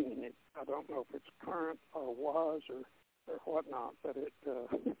machine. I don't know if it's current or was or whatnot, but if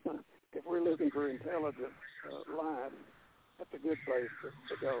we're looking for intelligent life, that's a good place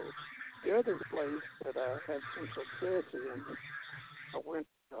to go. The other place that I had some success in, I went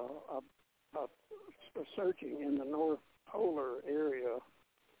searching in the north polar area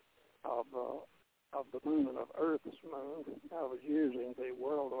of the moon and of Earth's moon. I was using the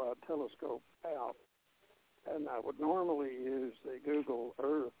Worldwide Telescope app, and I would normally use the Google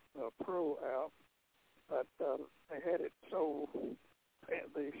Earth Pro app, but they had it so,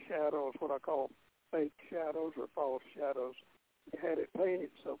 the shadows, what I call fake shadows or false shadows, they had it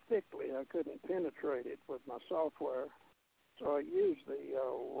painted so thickly I couldn't penetrate it with my software. So I used the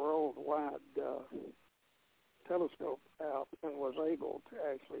Worldwide Telescope app and was able to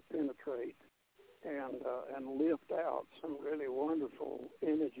actually penetrate and lift out some really wonderful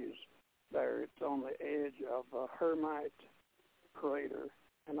images there. It's on the edge of a Hermite crater,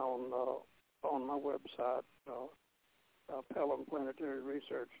 and on my website, Pellom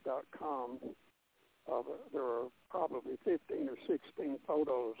planetaryresearch.com, there are probably 15 or 16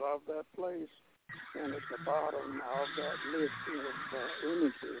 photos of that place, and at the bottom of that listing of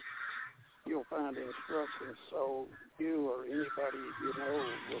images, you'll find instructions so you or anybody you know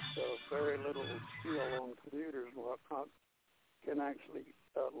with very little skill on computers and whatnot can actually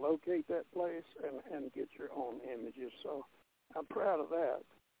locate that place and get your own images. So I'm proud of that.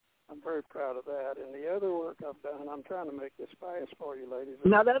 I'm very proud of that. And the other work I've done, I'm trying to make this fast for you, ladies.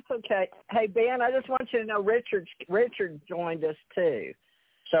 No, that's okay. Hey, Ben, I just want you to know Richard joined us, too.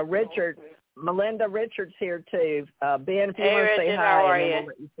 So, Richard, okay. Melinda, Richard's here, too. Ben, if you want to Richard, say hi, how are and then you? we'll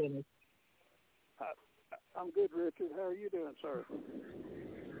let you finish. I'm good, Richard. How are you doing, sir?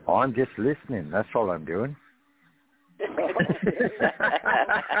 I'm just listening. That's all I'm doing.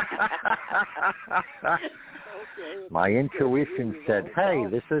 My intuition said, hey,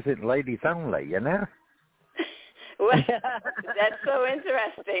 this isn't ladies only, you know? Well, that's so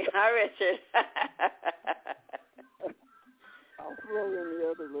interesting, huh, Richard? I'll throw in the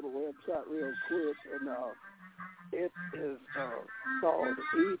other little website real quick, and it is called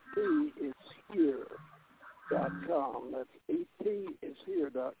etishere.com. That's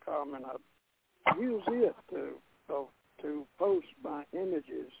etishere.com, and I use it to post my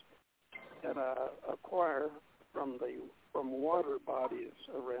images that I acquire from water bodies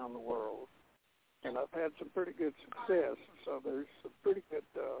around the world. And I've had some pretty good success, so there's some pretty good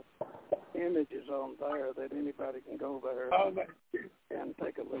images on there that anybody can go there and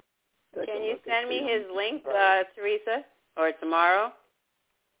take a look. Can you send me his link, Theresa, or tomorrow?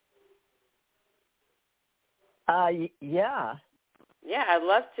 Yeah. Yeah, I'd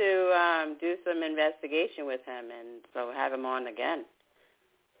love to do some investigation with him, and so have him on again.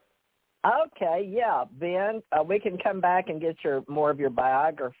 Okay, yeah, Ben, we can come back and get more of your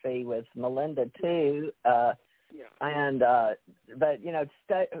biography with Melinda too. But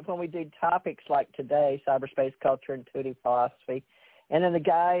when we do topics like today, cyberspace, culture, intuitive philosophy, and then the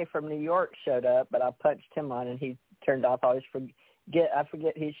guy from New York showed up, but I punched him on and he turned off. I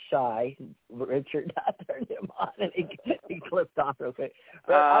forget he's shy. Richard, I turned him on and he clipped off real quick.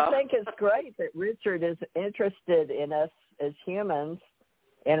 But I think it's great that Richard is interested in us as humans.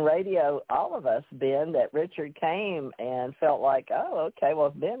 In radio, all of us, Ben, that Richard came and felt like, oh, okay, well,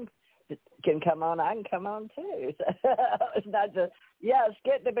 if Ben can come on, I can come on too. So it's not just, it's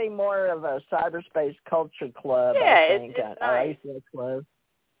getting to be more of a cyberspace culture club, I think. It's nice. Club.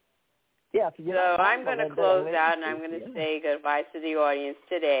 Yeah, so I'm going to close out, and I'm going to say goodbye to the audience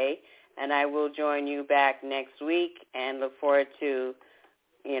today, and I will join you back next week and look forward to,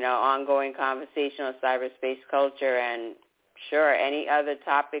 ongoing conversation on cyberspace culture and sure, any other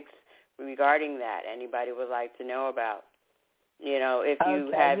topics regarding that anybody would like to know about. If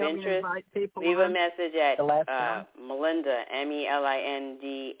you have interest, leave a message at Melinda,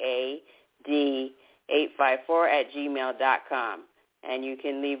 MELINDAD854@gmail.com. And you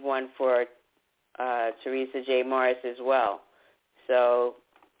can leave one for Theresa J. Morris as well. So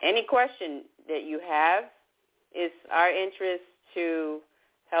any question that you have, it's our interest to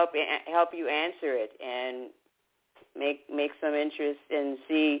help you answer it and make some interest and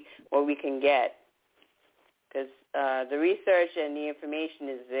see what we can get, because the research and the information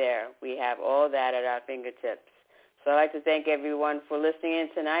is there. We have all that at our fingertips. So I'd like to thank everyone for listening in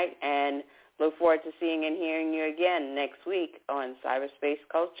tonight and look forward to seeing and hearing you again next week on Cyberspace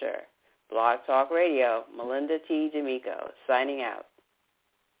Culture, Blog Talk Radio. Melinda T. D'Amico signing out.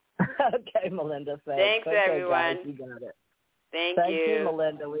 Okay, Melinda. Thanks everyone. Guys, you got it. Thank you. Thank you,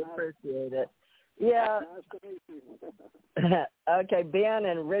 Melinda. We appreciate it. Yeah. Okay, Ben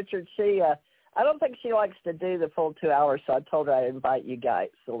and Richard, I don't think she likes to do the full 2 hours, so I told her I'd invite you guys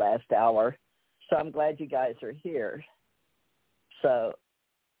the last hour. So I'm glad you guys are here. So,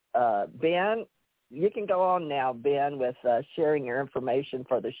 Ben, you can go on now, Ben, with sharing your information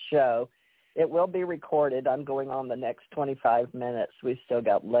for the show. It will be recorded. I'm going on the next 25 minutes. We still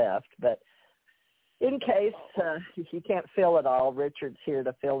got left, but in case if you can't fill it all, Richard's here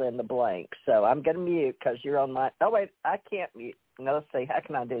to fill in the blanks. So I'm going to mute because you're on my... Oh, wait, I can't mute. Now, let's see. How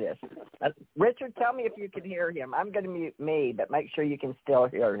can I do this? Richard, tell me if you can hear him. I'm going to mute me, but make sure you can still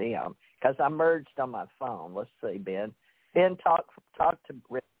hear him because I merged on my phone. Let's see, Ben. Ben, talk to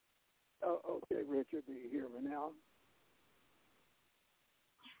Richard. Oh, okay, Richard, do you hear me now?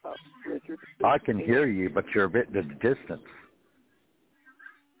 Richard? I can hear you, but you're a bit at a distance.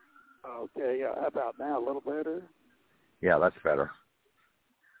 Okay, how about now? A little better? Yeah, that's better.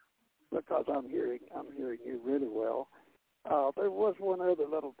 Because I'm hearing you really well. There was one other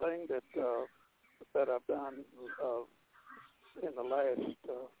little thing that I've done in the last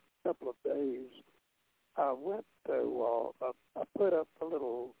couple of days. I went to I put up a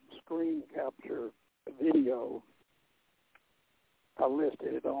little screen capture video. I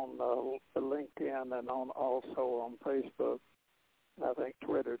listed it on LinkedIn and also on Facebook. I think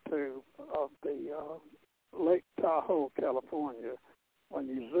Twitter too, of the Lake Tahoe, California. When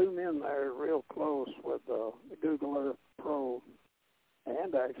you zoom in there real close with the Google Earth Pro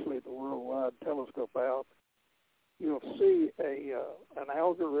and actually the worldwide telescope out, you'll see an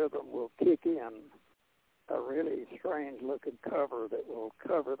algorithm will kick in a really strange-looking cover that will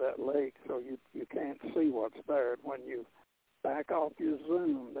cover that lake so you can't see what's there. And when you back off your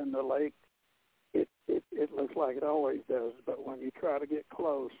zoom, then the lake, it looks like it always does, but when you try to get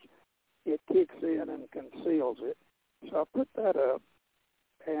close, it kicks in and conceals it. So I put that up,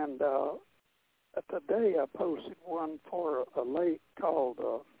 and today I posted one for a lake called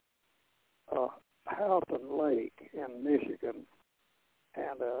Houghton Lake in Michigan,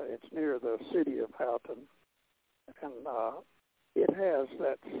 and it's near the city of Houghton. And it has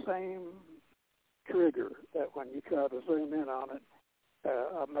that same trigger that when you try to zoom in on it,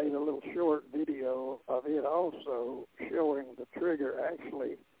 I made a little short video of it also showing the trigger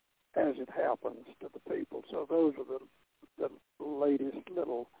actually as it happens to the people. So those are the latest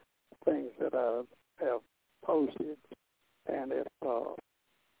little things that I have posted. And if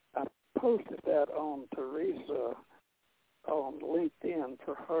I posted that on Theresa on LinkedIn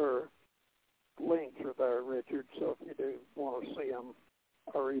for her. Links are there, Richard, so if you do want to see them,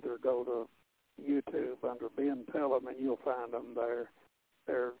 or either go to YouTube under Ben Pellom and you'll find them there.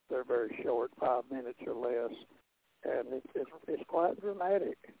 They're very short, 5 minutes or less, and it's quite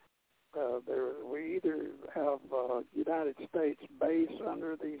dramatic. We either have United States base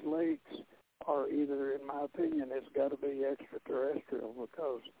under these lakes, or either, in my opinion, it's got to be extraterrestrial,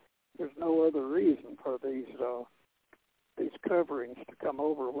 because there's no other reason for these coverings to come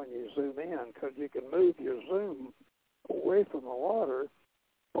over when you zoom in, because you can move your zoom away from the water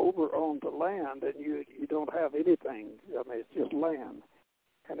over onto land, and you don't have anything. I mean, it's just land.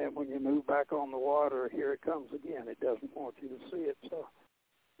 And then when you move back on the water, here it comes again. It doesn't want you to see it.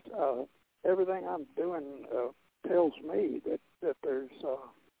 So everything I'm doing tells me that there's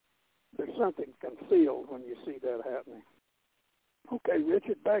something concealed when you see that happening. Okay,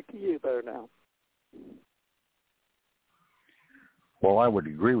 Richard, back to you there now. Well, I would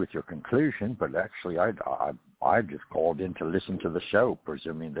agree with your conclusion, but actually I just called in to listen to the show,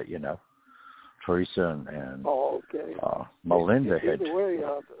 presuming that, Theresa and Melinda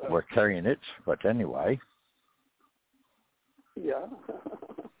were carrying it. But anyway. Yeah.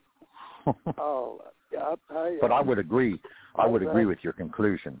 But I would agree. I would agree with your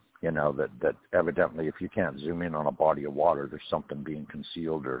conclusion, that evidently if you can't zoom in on a body of water, there's something being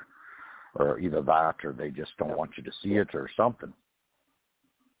concealed, or either that, or they just don't want you to see it, or something.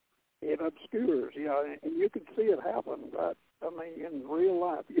 It obscures, and you can see it happen, but I mean, in real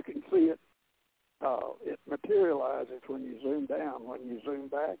life, you can see it. It materializes when you zoom down. When you zoom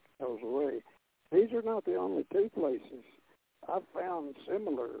back, it goes away. These are not the only two places. I've found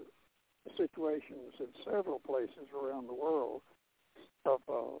similar situations in several places around the world.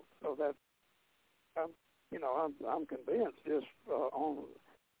 So that I'm convinced, just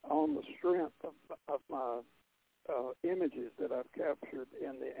on the strength of my images that I've captured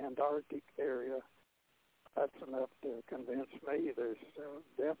in the Antarctic area, that's enough to convince me there's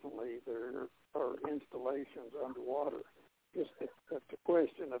definitely there are installations underwater. Just it's a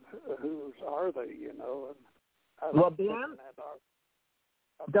question of whose are they, And well, Ben,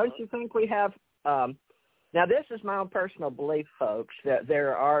 don't you think we have? Now, this is my own personal belief, folks, that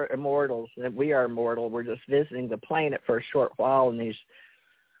there are immortals, that we are immortal. We're just visiting the planet for a short while in these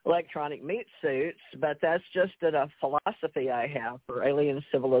electronic meat suits, but that's just a philosophy I have for alien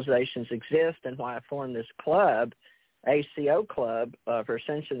civilizations exist, and why I formed this club, ACO Club, for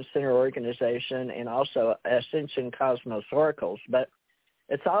Ascension Center Organization, and also Ascension Cosmos Oracles. But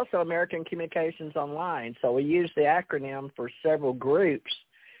it's also American Communications Online, so we use the acronym for several groups,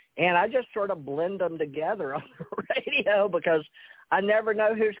 and I just sort of blend them together on the radio because I never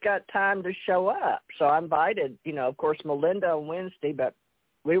know who's got time to show up. So I invited, of course, Melinda on Wednesday, but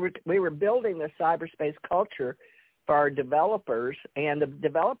we were building the cyberspace culture for our developers, and the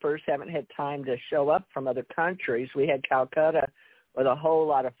developers haven't had time to show up from other countries. We had Calcutta with a whole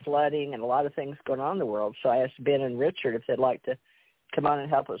lot of flooding and a lot of things going on in the world. So I asked Ben and Richard if they'd like to come on and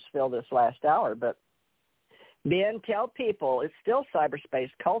help us fill this last hour. But Ben, tell people it's still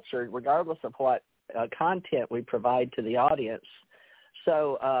cyberspace culture, regardless of what content we provide to the audience.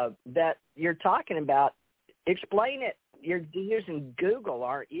 So that you're talking about, explain it. You're using Google,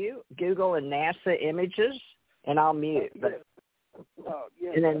 aren't you? Google and NASA images, and I'll mute. But,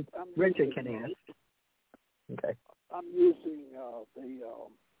 yes, and then Richard can ask. Okay. I'm using the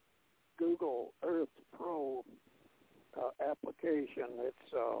Google Earth Pro application.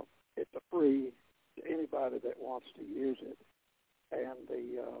 It's a free to anybody that wants to use it, and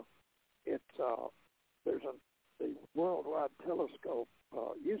the Worldwide Telescope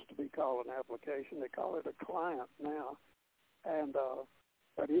used to be called an application. They call it a client now. And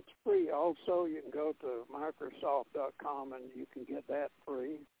But it's free. Also, you can go to Microsoft.com and you can get that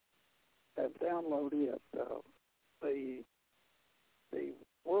free and download it. The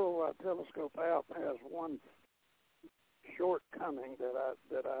Worldwide Telescope app has one shortcoming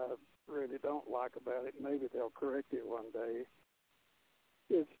that I really don't like about it. Maybe they'll correct it one day.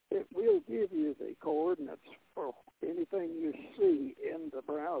 It will give you the coordinates for anything you see in the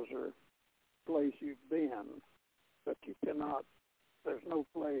browser place you've been, but you cannot. There's no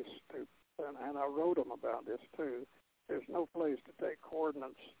place to, and I wrote them about this too. There's no place to take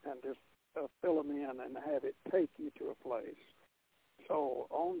coordinates and just fill them in and have it take you to a place. So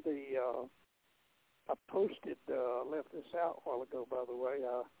on the, I posted, left this out a while ago, by the way.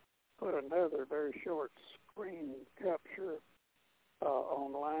 I put another very short screen capture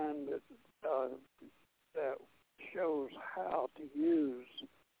online that shows how to use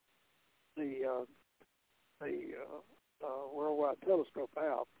the Worldwide Telescope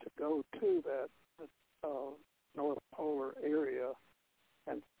app to go to that North Polar area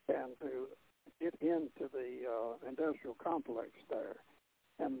and to get into the industrial complex there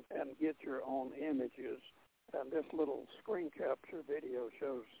and get your own images. And this little screen capture video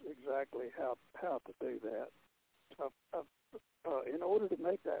shows exactly how to do that. So, in order to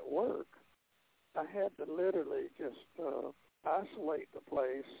make that work, I had to literally just isolate the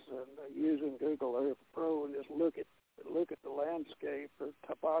place and using Google Earth Pro and just look at the landscape or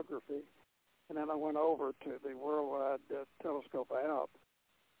topography. And then I went over to the Worldwide Telescope app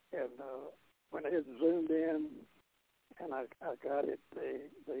and went ahead and zoomed in, and I got it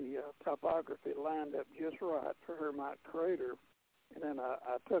the topography lined up just right for Hermite Crater. And then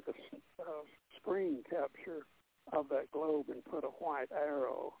I took a screen capture of that globe and put a white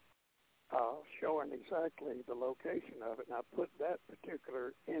arrow showing exactly the location of it. And I put that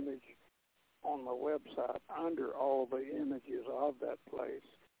particular image on my website under all the images of that place.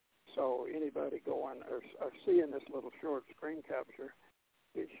 So anybody going or seeing this little short screen capture,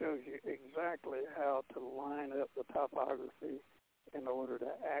 it shows you exactly how to line up the topography in order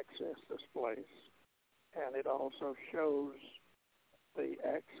to access this place. And it also shows the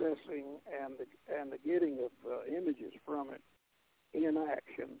accessing and the getting of images from it in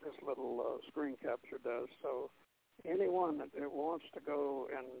action. This little screen capture does. So anyone that wants to go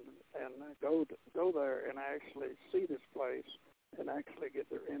and go there and actually see this place and actually get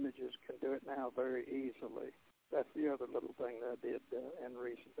their images can do it now very easily. That's the other little thing that I did in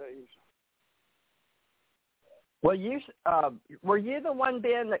recent days. Well, were you the one,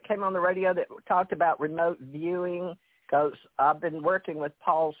 Ben, that came on the radio that talked about remote viewing? Because I've been working with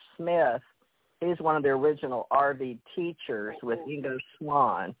Paul Smith. He's one of the original RV teachers with Ingo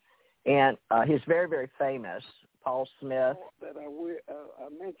Swann, and he's very, very famous, Paul Smith. That I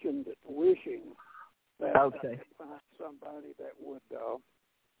mentioned wishing that I could find somebody that would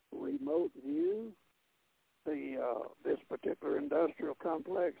remote view this particular industrial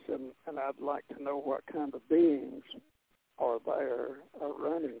complex, and I'd like to know what kind of beings are there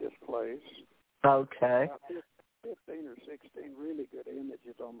running this place. Okay. 15 or 16 really good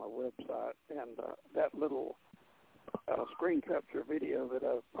images on my website, and that little screen capture video that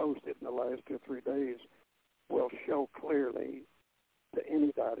I've posted in the last 2 or 3 days will show clearly to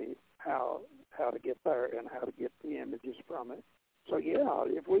anybody how to get there and how to get the images from it. So yeah,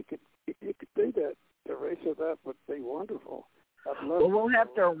 if you could do that, Theresa, that would be wonderful. I'd love we'll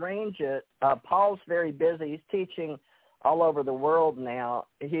have to arrange it. Paul's very busy. He's teaching all over the world now.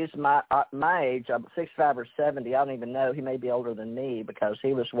 He's my age. I'm 65 or 70. I don't even know. He may be older than me because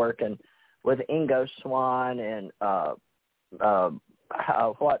he was working with Ingo Swann and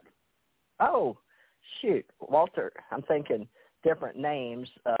Walter. I'm thinking different names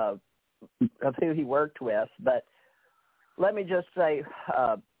of who he worked with. But let me just say,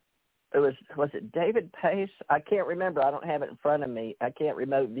 was it David Pace? I can't remember. I don't have it in front of me. I can't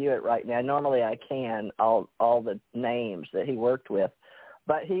remote view it right now. Normally I can, all the names that he worked with.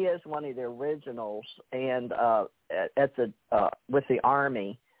 But he is one of the originals and with the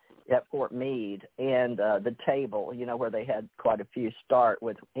Army at Fort Meade and the table, where they had quite a few start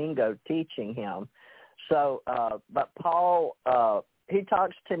with Ingo teaching him. So, but Paul, he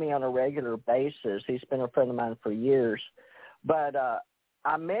talks to me on a regular basis. He's been a friend of mine for years. But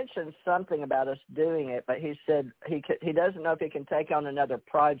I mentioned something about us doing it, but he said he doesn't know if he can take on another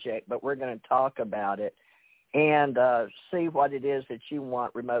project, but we're going to talk about it and see what it is that you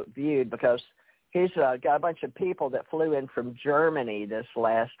want remote viewed, because he's got a bunch of people that flew in from Germany this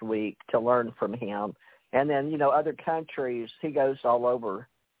last week to learn from him. And then, other countries, he goes all over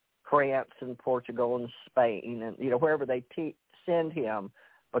France and Portugal and Spain and, wherever they send him,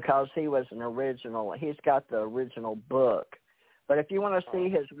 because he was an original. He's got the original book. But if you want to see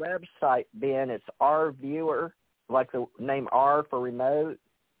his website, Ben, it's rviewer, like the name R for remote,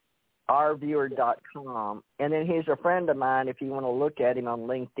 rviewer.com. And then he's a friend of mine. If you want to look at him on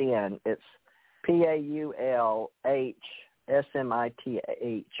LinkedIn, it's PaulHSmith,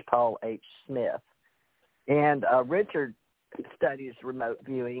 Paul H. Smith. And Richard studies remote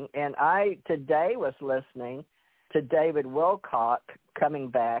viewing. And I today was listening to David Wilcock coming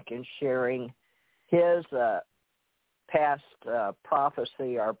back and sharing his past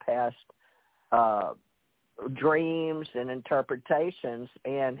prophecy or past dreams and interpretations.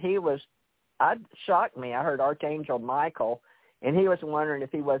 And shocked me. I heard Archangel Michael, and he was wondering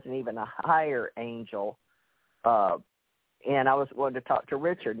if he wasn't even a higher angel. And I was going to talk to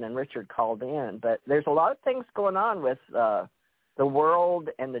Richard, and then Richard called in. But there's a lot of things going on with the world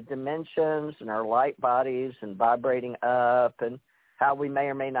and the dimensions and our light bodies and vibrating up and how we may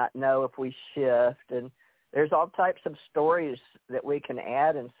or may not know if we shift. And there's all types of stories that we can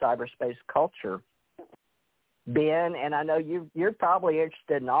add in cyberspace culture, Ben, and I know you're probably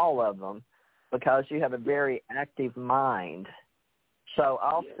interested in all of them because you have a very active mind. So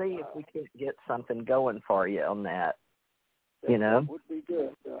I'll see if we can get something going for you on that. That would be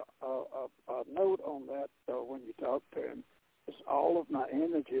good. A note on that when you talk to him is all of my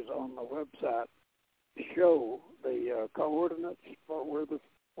images on the website show the coordinates for where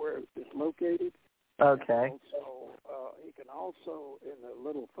it's located. Okay. So he can also, in the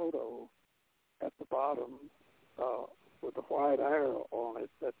little photo at the bottom with the white arrow on it,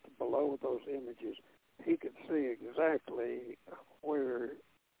 that's below those images, he can see exactly where,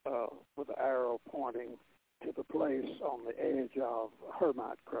 with the arrow pointing to the place on the edge of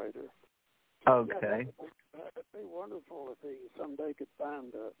Hermite Crater. Okay. It'd be wonderful if he someday could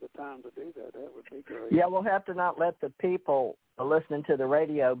find the time to do that. That would be great. Yeah, we'll have to not let the people listening to the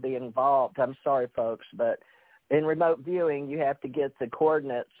radio be involved. I'm sorry, folks, but in remote viewing, you have to get the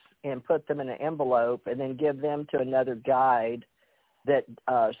coordinates and put them in an envelope and then give them to another guide that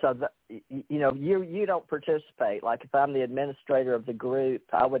you don't participate. Like if I'm the administrator of the group,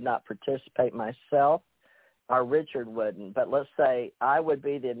 I would not participate myself, or Richard wouldn't. But let's say I would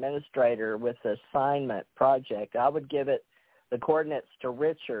be the administrator with the assignment project. I would give it the coordinates to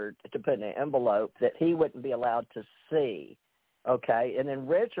Richard to put in an envelope that he wouldn't be allowed to see, okay? And then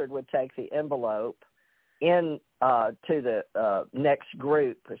Richard would take the envelope in to the next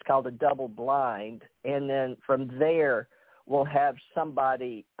group. It's called a double blind. And then from there, we'll have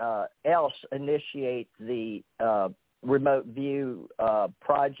somebody else initiate the remote view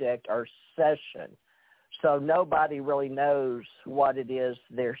project or session. So nobody really knows what it is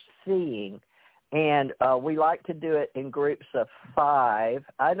they're seeing. And we like to do it in groups of 5.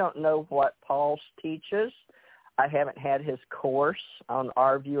 I don't know what Paul teaches. I haven't had his course on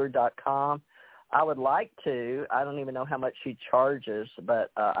rviewer.com. I would like to. I don't even know how much he charges, but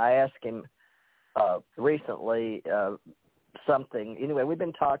I asked him recently something. Anyway, we've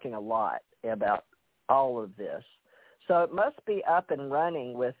been talking a lot about all of this. So it must be up and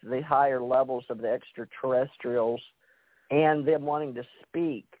running with the higher levels of the extraterrestrials and them wanting to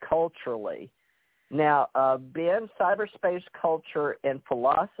speak culturally. Now, Ben, cyberspace culture and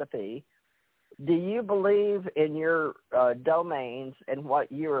philosophy, do you believe in your domains and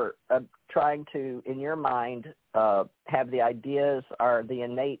what you're trying to, in your mind, have the ideas or the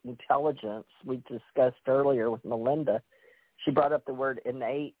innate intelligence we discussed earlier with Melinda? She brought up the word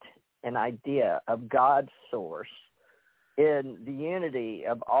innate, an idea of God's source in the unity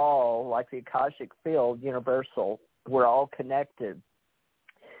of all, like the Akashic field, universal. We're all connected.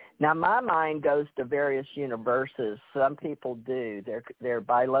 Now, my mind goes to various universes. Some people do. They're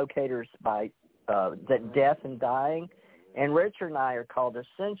bilocators by death and dying. And Richard and I are called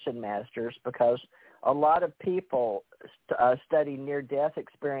Ascension Masters because a lot of people study near-death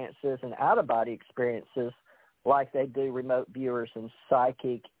experiences and out-of-body experiences like they do remote viewers and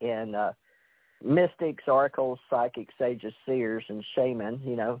psychic and mystics, oracles, psychics, sages, seers, and shaman,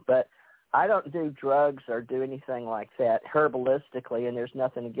 But I don't do drugs or do anything like that herbalistically, and there's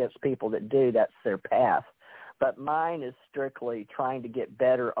nothing against people that do. That's their path. But mine is strictly trying to get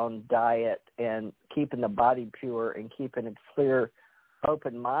better on diet and keeping the body pure and keeping a clear,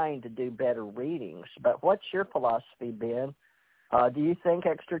 open mind to do better readings. But what's your philosophy, Ben? Do you think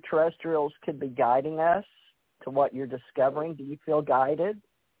extraterrestrials could be guiding us to what you're discovering? Do you feel guided?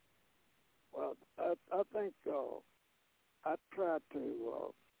 Well, I think I try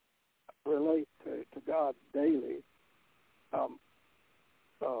to relate to God daily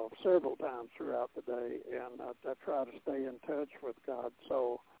several times throughout the day, and I try to stay in touch with God.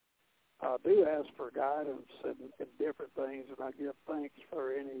 So I do ask for guidance in different things, and I give thanks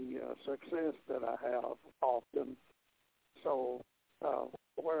for any success that I have often. so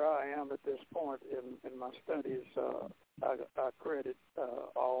where I am at this point in my studies, I credit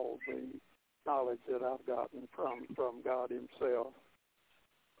all the knowledge that I've gotten from God Himself,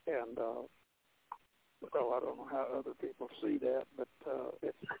 and so I don't know how other people see that, but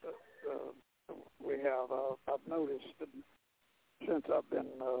we have. I've noticed since I've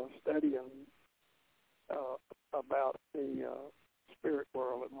been studying about the spirit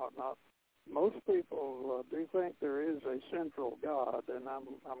world and whatnot, most people do think there is a central God, and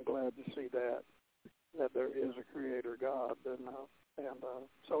I'm glad to see that there is a Creator God, and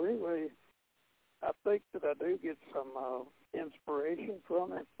so anyway, I think that I do get some inspiration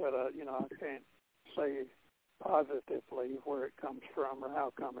from it, but I can't say positively where it comes from or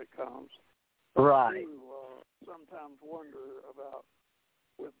how come it comes. Right. I do sometimes wonder about,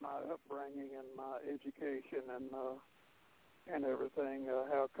 with my upbringing and my education and everything,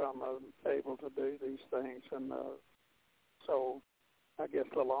 how come I'm able to do these things, and so I guess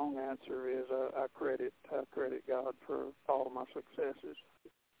the long answer is I credit God for all my successes.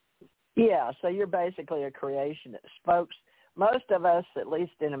 Yeah, so you're basically a creationist. Folks, most of us, at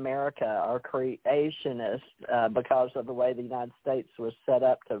least in America, are creationists because of the way the United States was set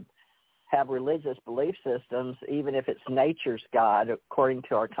up to have religious belief systems, even if it's nature's God, according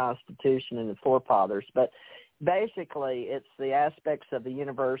to our Constitution and the forefathers. But basically, it's the aspects of the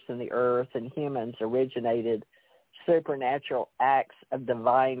universe and the earth and humans originated supernatural acts of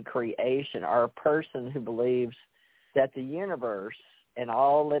divine creation, or a person who believes that the universe and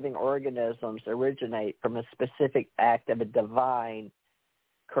all living organisms originate from a specific act of a divine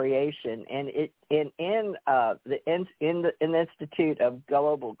creation. And in the Institute of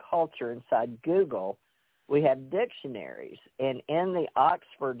Global Culture inside Google, we have dictionaries, and in the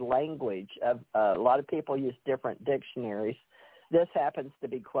Oxford language, a lot of people use different dictionaries. This happens to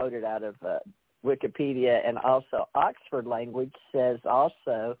be quoted out of Wikipedia, and also Oxford language says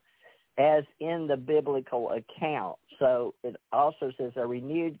also, as in the biblical account. So it also says a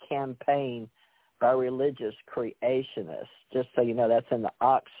renewed campaign by religious creationists, just so you know, that's in the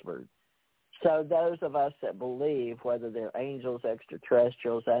Oxford. So those of us that believe, whether they're angels,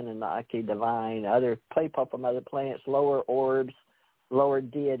 extraterrestrials, Anunnaki, divine, other people from other planets, lower orbs, lower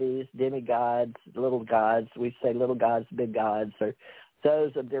deities, demigods, little gods, we say little gods, big gods, or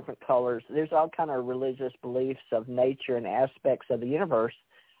those of different colors. There's all kind of religious beliefs of nature and aspects of the universe.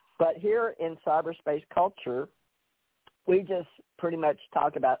 But here in cyberspace culture, we just pretty much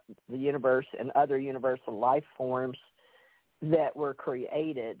talk about the universe and other universal life forms that were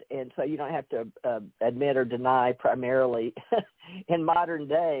created. And so you don't have to admit or deny primarily in modern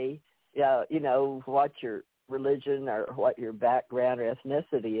day, what your religion or what your background or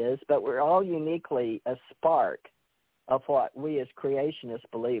ethnicity is, but we're all uniquely a spark of what we as creationists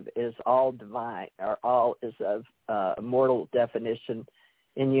believe is all divine, or all is of immortal definition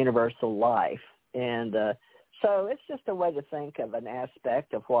in universal life. And so it's just a way to think of an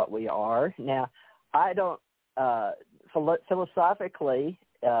aspect of what we are. Now, I don't, philosophically,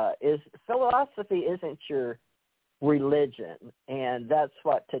 philosophy isn't your religion, and that's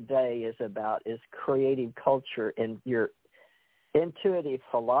what today is about, is creative culture and your intuitive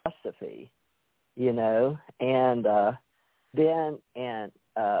philosophy, and Ben and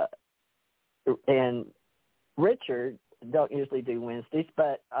Richard don't usually do Wednesdays,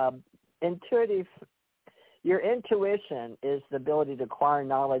 but your intuition is the ability to acquire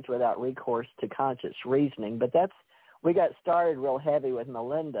knowledge without recourse to conscious reasoning. But we got started real heavy with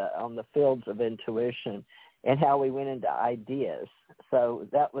Melinda on the fields of intuition and how we went into ideas. So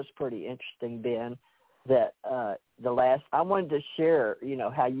that was pretty interesting, Ben, that I wanted to share,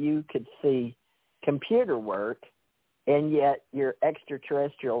 how you could see computer work and yet your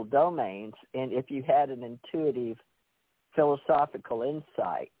extraterrestrial domains, and if you had an intuitive philosophical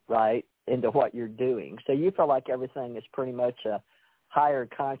insight, right, into what you're doing. So you feel like everything is pretty much a higher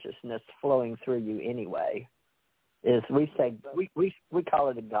consciousness flowing through you anyway. We say we call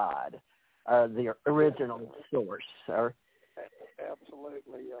it a God, the original source.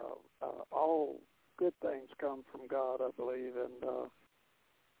 Absolutely. All good things come from God, I believe, and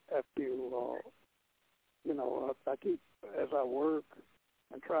if you, I keep, as I work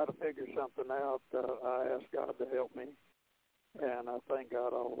and try to figure something out, I ask God to help me. And I thank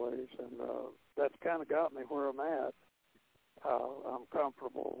God always, and that's kind of got me where I'm at. I'm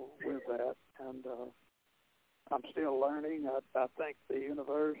comfortable with that, and I'm still learning. I think the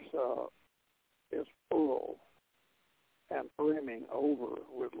universe is full and brimming over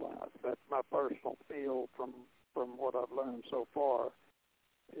with life. That's my personal feel from what I've learned so far.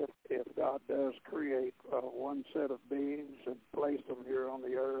 If God does create one set of beings and place them here on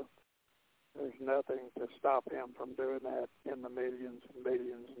the earth, there's nothing to stop him from doing that in the millions and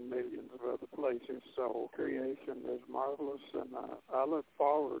millions and millions of other places. So creation is marvelous, and I look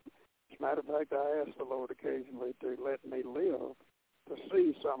forward. As a matter of fact, I ask the Lord occasionally to let me live to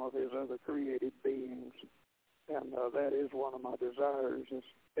see some of his other created beings, and that is one of my desires,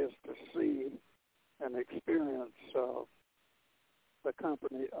 is to see and experience the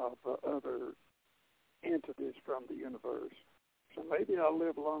company of other entities from the universe. So maybe I'll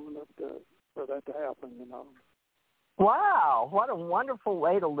live long enough for that to happen, you know. Wow, what a wonderful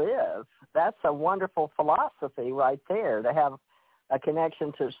way to live. That's a wonderful philosophy right there, to have a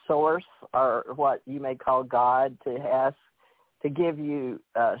connection to source, or what you may call God, to give you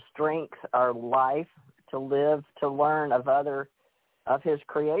strength or life to live, to learn of his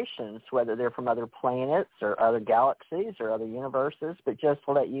creations, whether they're from other planets or other galaxies or other universes, but just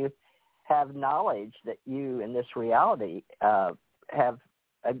to let you have knowledge that you in this reality have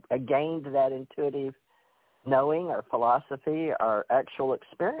gained that intuitive knowing or philosophy or actual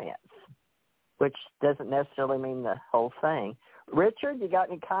experience, which doesn't necessarily mean the whole thing. Richard, you got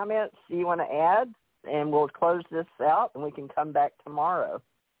any comments you want to add? And we'll close this out, and we can come back tomorrow.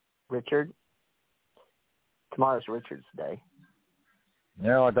 Richard? Tomorrow's Richard's day.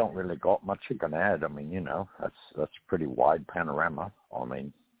 No, I don't really got much you can add. I mean, you know, that's a pretty wide panorama. I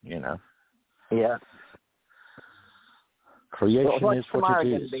mean, you know. Yeah. Creation is what it is. What's tomorrow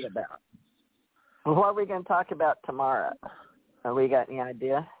going to be about? What are we going to talk about tomorrow? Have we got any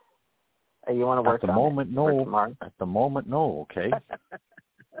idea? You want to work on it? At the moment, no. Tomorrow? At the moment, no, okay.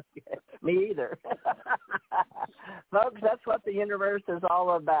 Okay. Me either. Folks, that's what the universe is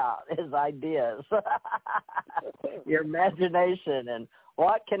all about, is ideas. Your imagination and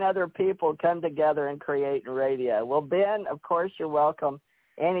what can other people come together and create in radio. Well, Ben, of course, you're welcome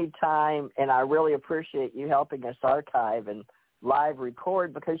anytime, and I really appreciate you helping us archive and live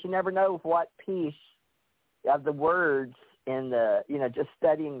record, because you never know what piece of the words in the, you know, just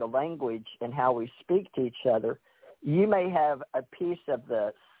studying the language and how we speak to each other, you may have a piece of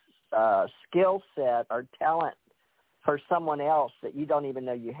the skill set or talent for someone else that you don't even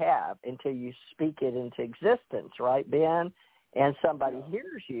know you have until you speak it into existence, right, Ben? And somebody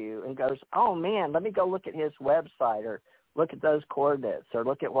hears you and goes, oh, man, let me go look at his website, or look at those coordinates, or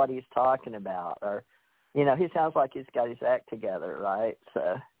look at what he's talking about, or, you know, he sounds like he's got his act together, right?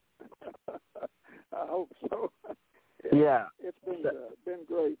 So, I hope so. Yeah. It's been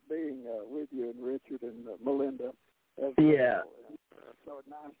great being with you and Richard and Melinda. Yeah. So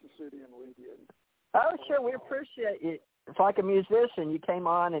nice to sit in with you. Oh, sure. We appreciate you. It's like a musician. You came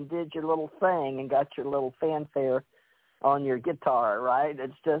on and did your little thing and got your little fanfare on your guitar, right?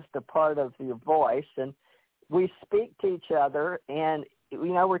 It's just a part of your voice. And we speak to each other, and,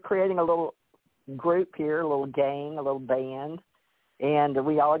 you know, we're creating a little group here, a little gang, a little band, and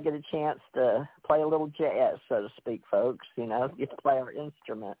we all get a chance to play a little jazz, so to speak, folks. You know, get to play our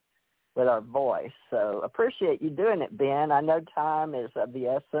instrument with our voice. So appreciate you doing it, Ben. I know time is of the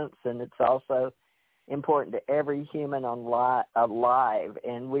essence, and it's also important to every human alive,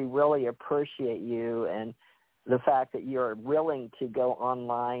 and we really appreciate you and the fact that you're willing to go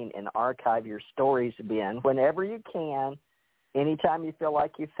online and archive your stories, Ben, whenever you can. Anytime you feel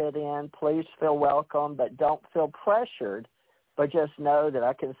like you fit in, please feel welcome, but don't feel pressured. But just know that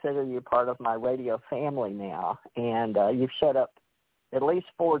I consider you part of my radio family now, and you've showed up at least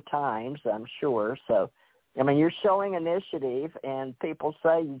 4 times, I'm sure. So, I mean, you're showing initiative, and people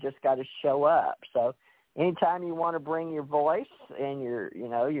say you just got to show up. So anytime you want to bring your voice and your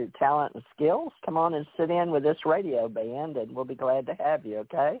talent and skills, come on and sit in with this radio band, and we'll be glad to have you,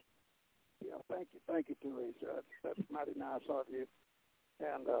 okay? Yeah, thank you, Theresa. That's mighty nice of you.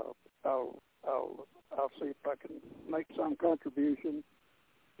 And I'll see if I can make some contribution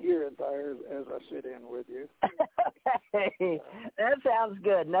here and there as I sit in with you. Okay, that sounds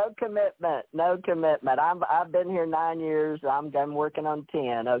good. No commitment. I've been here 9 years. I'm working on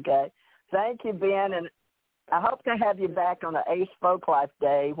 10. Okay. Thank you, Ben, and I hope to have you back on the Ace Folk Life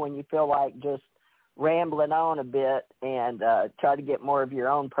Day when you feel like just rambling on a bit and try to get more of your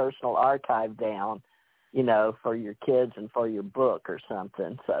own personal archive down, you know, for your kids and for your book or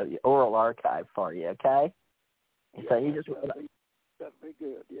something. So your oral archive for you, okay? And so you just that'd be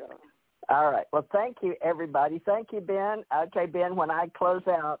good, yeah. All right. Well, thank you, everybody. Thank you, Ben. Okay, Ben, when I close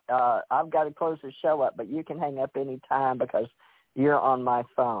out, I've got to close the show up, but you can hang up any time because you're on my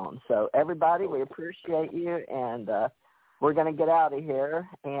phone. So, everybody, we appreciate you, and we're going to get out of here,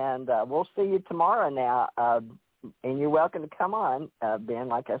 and we'll see you tomorrow now. And you're welcome to come on, Ben,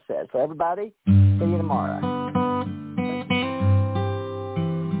 like I said. So, everybody, see you tomorrow.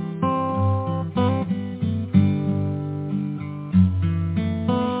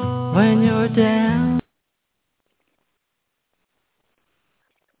 when you're down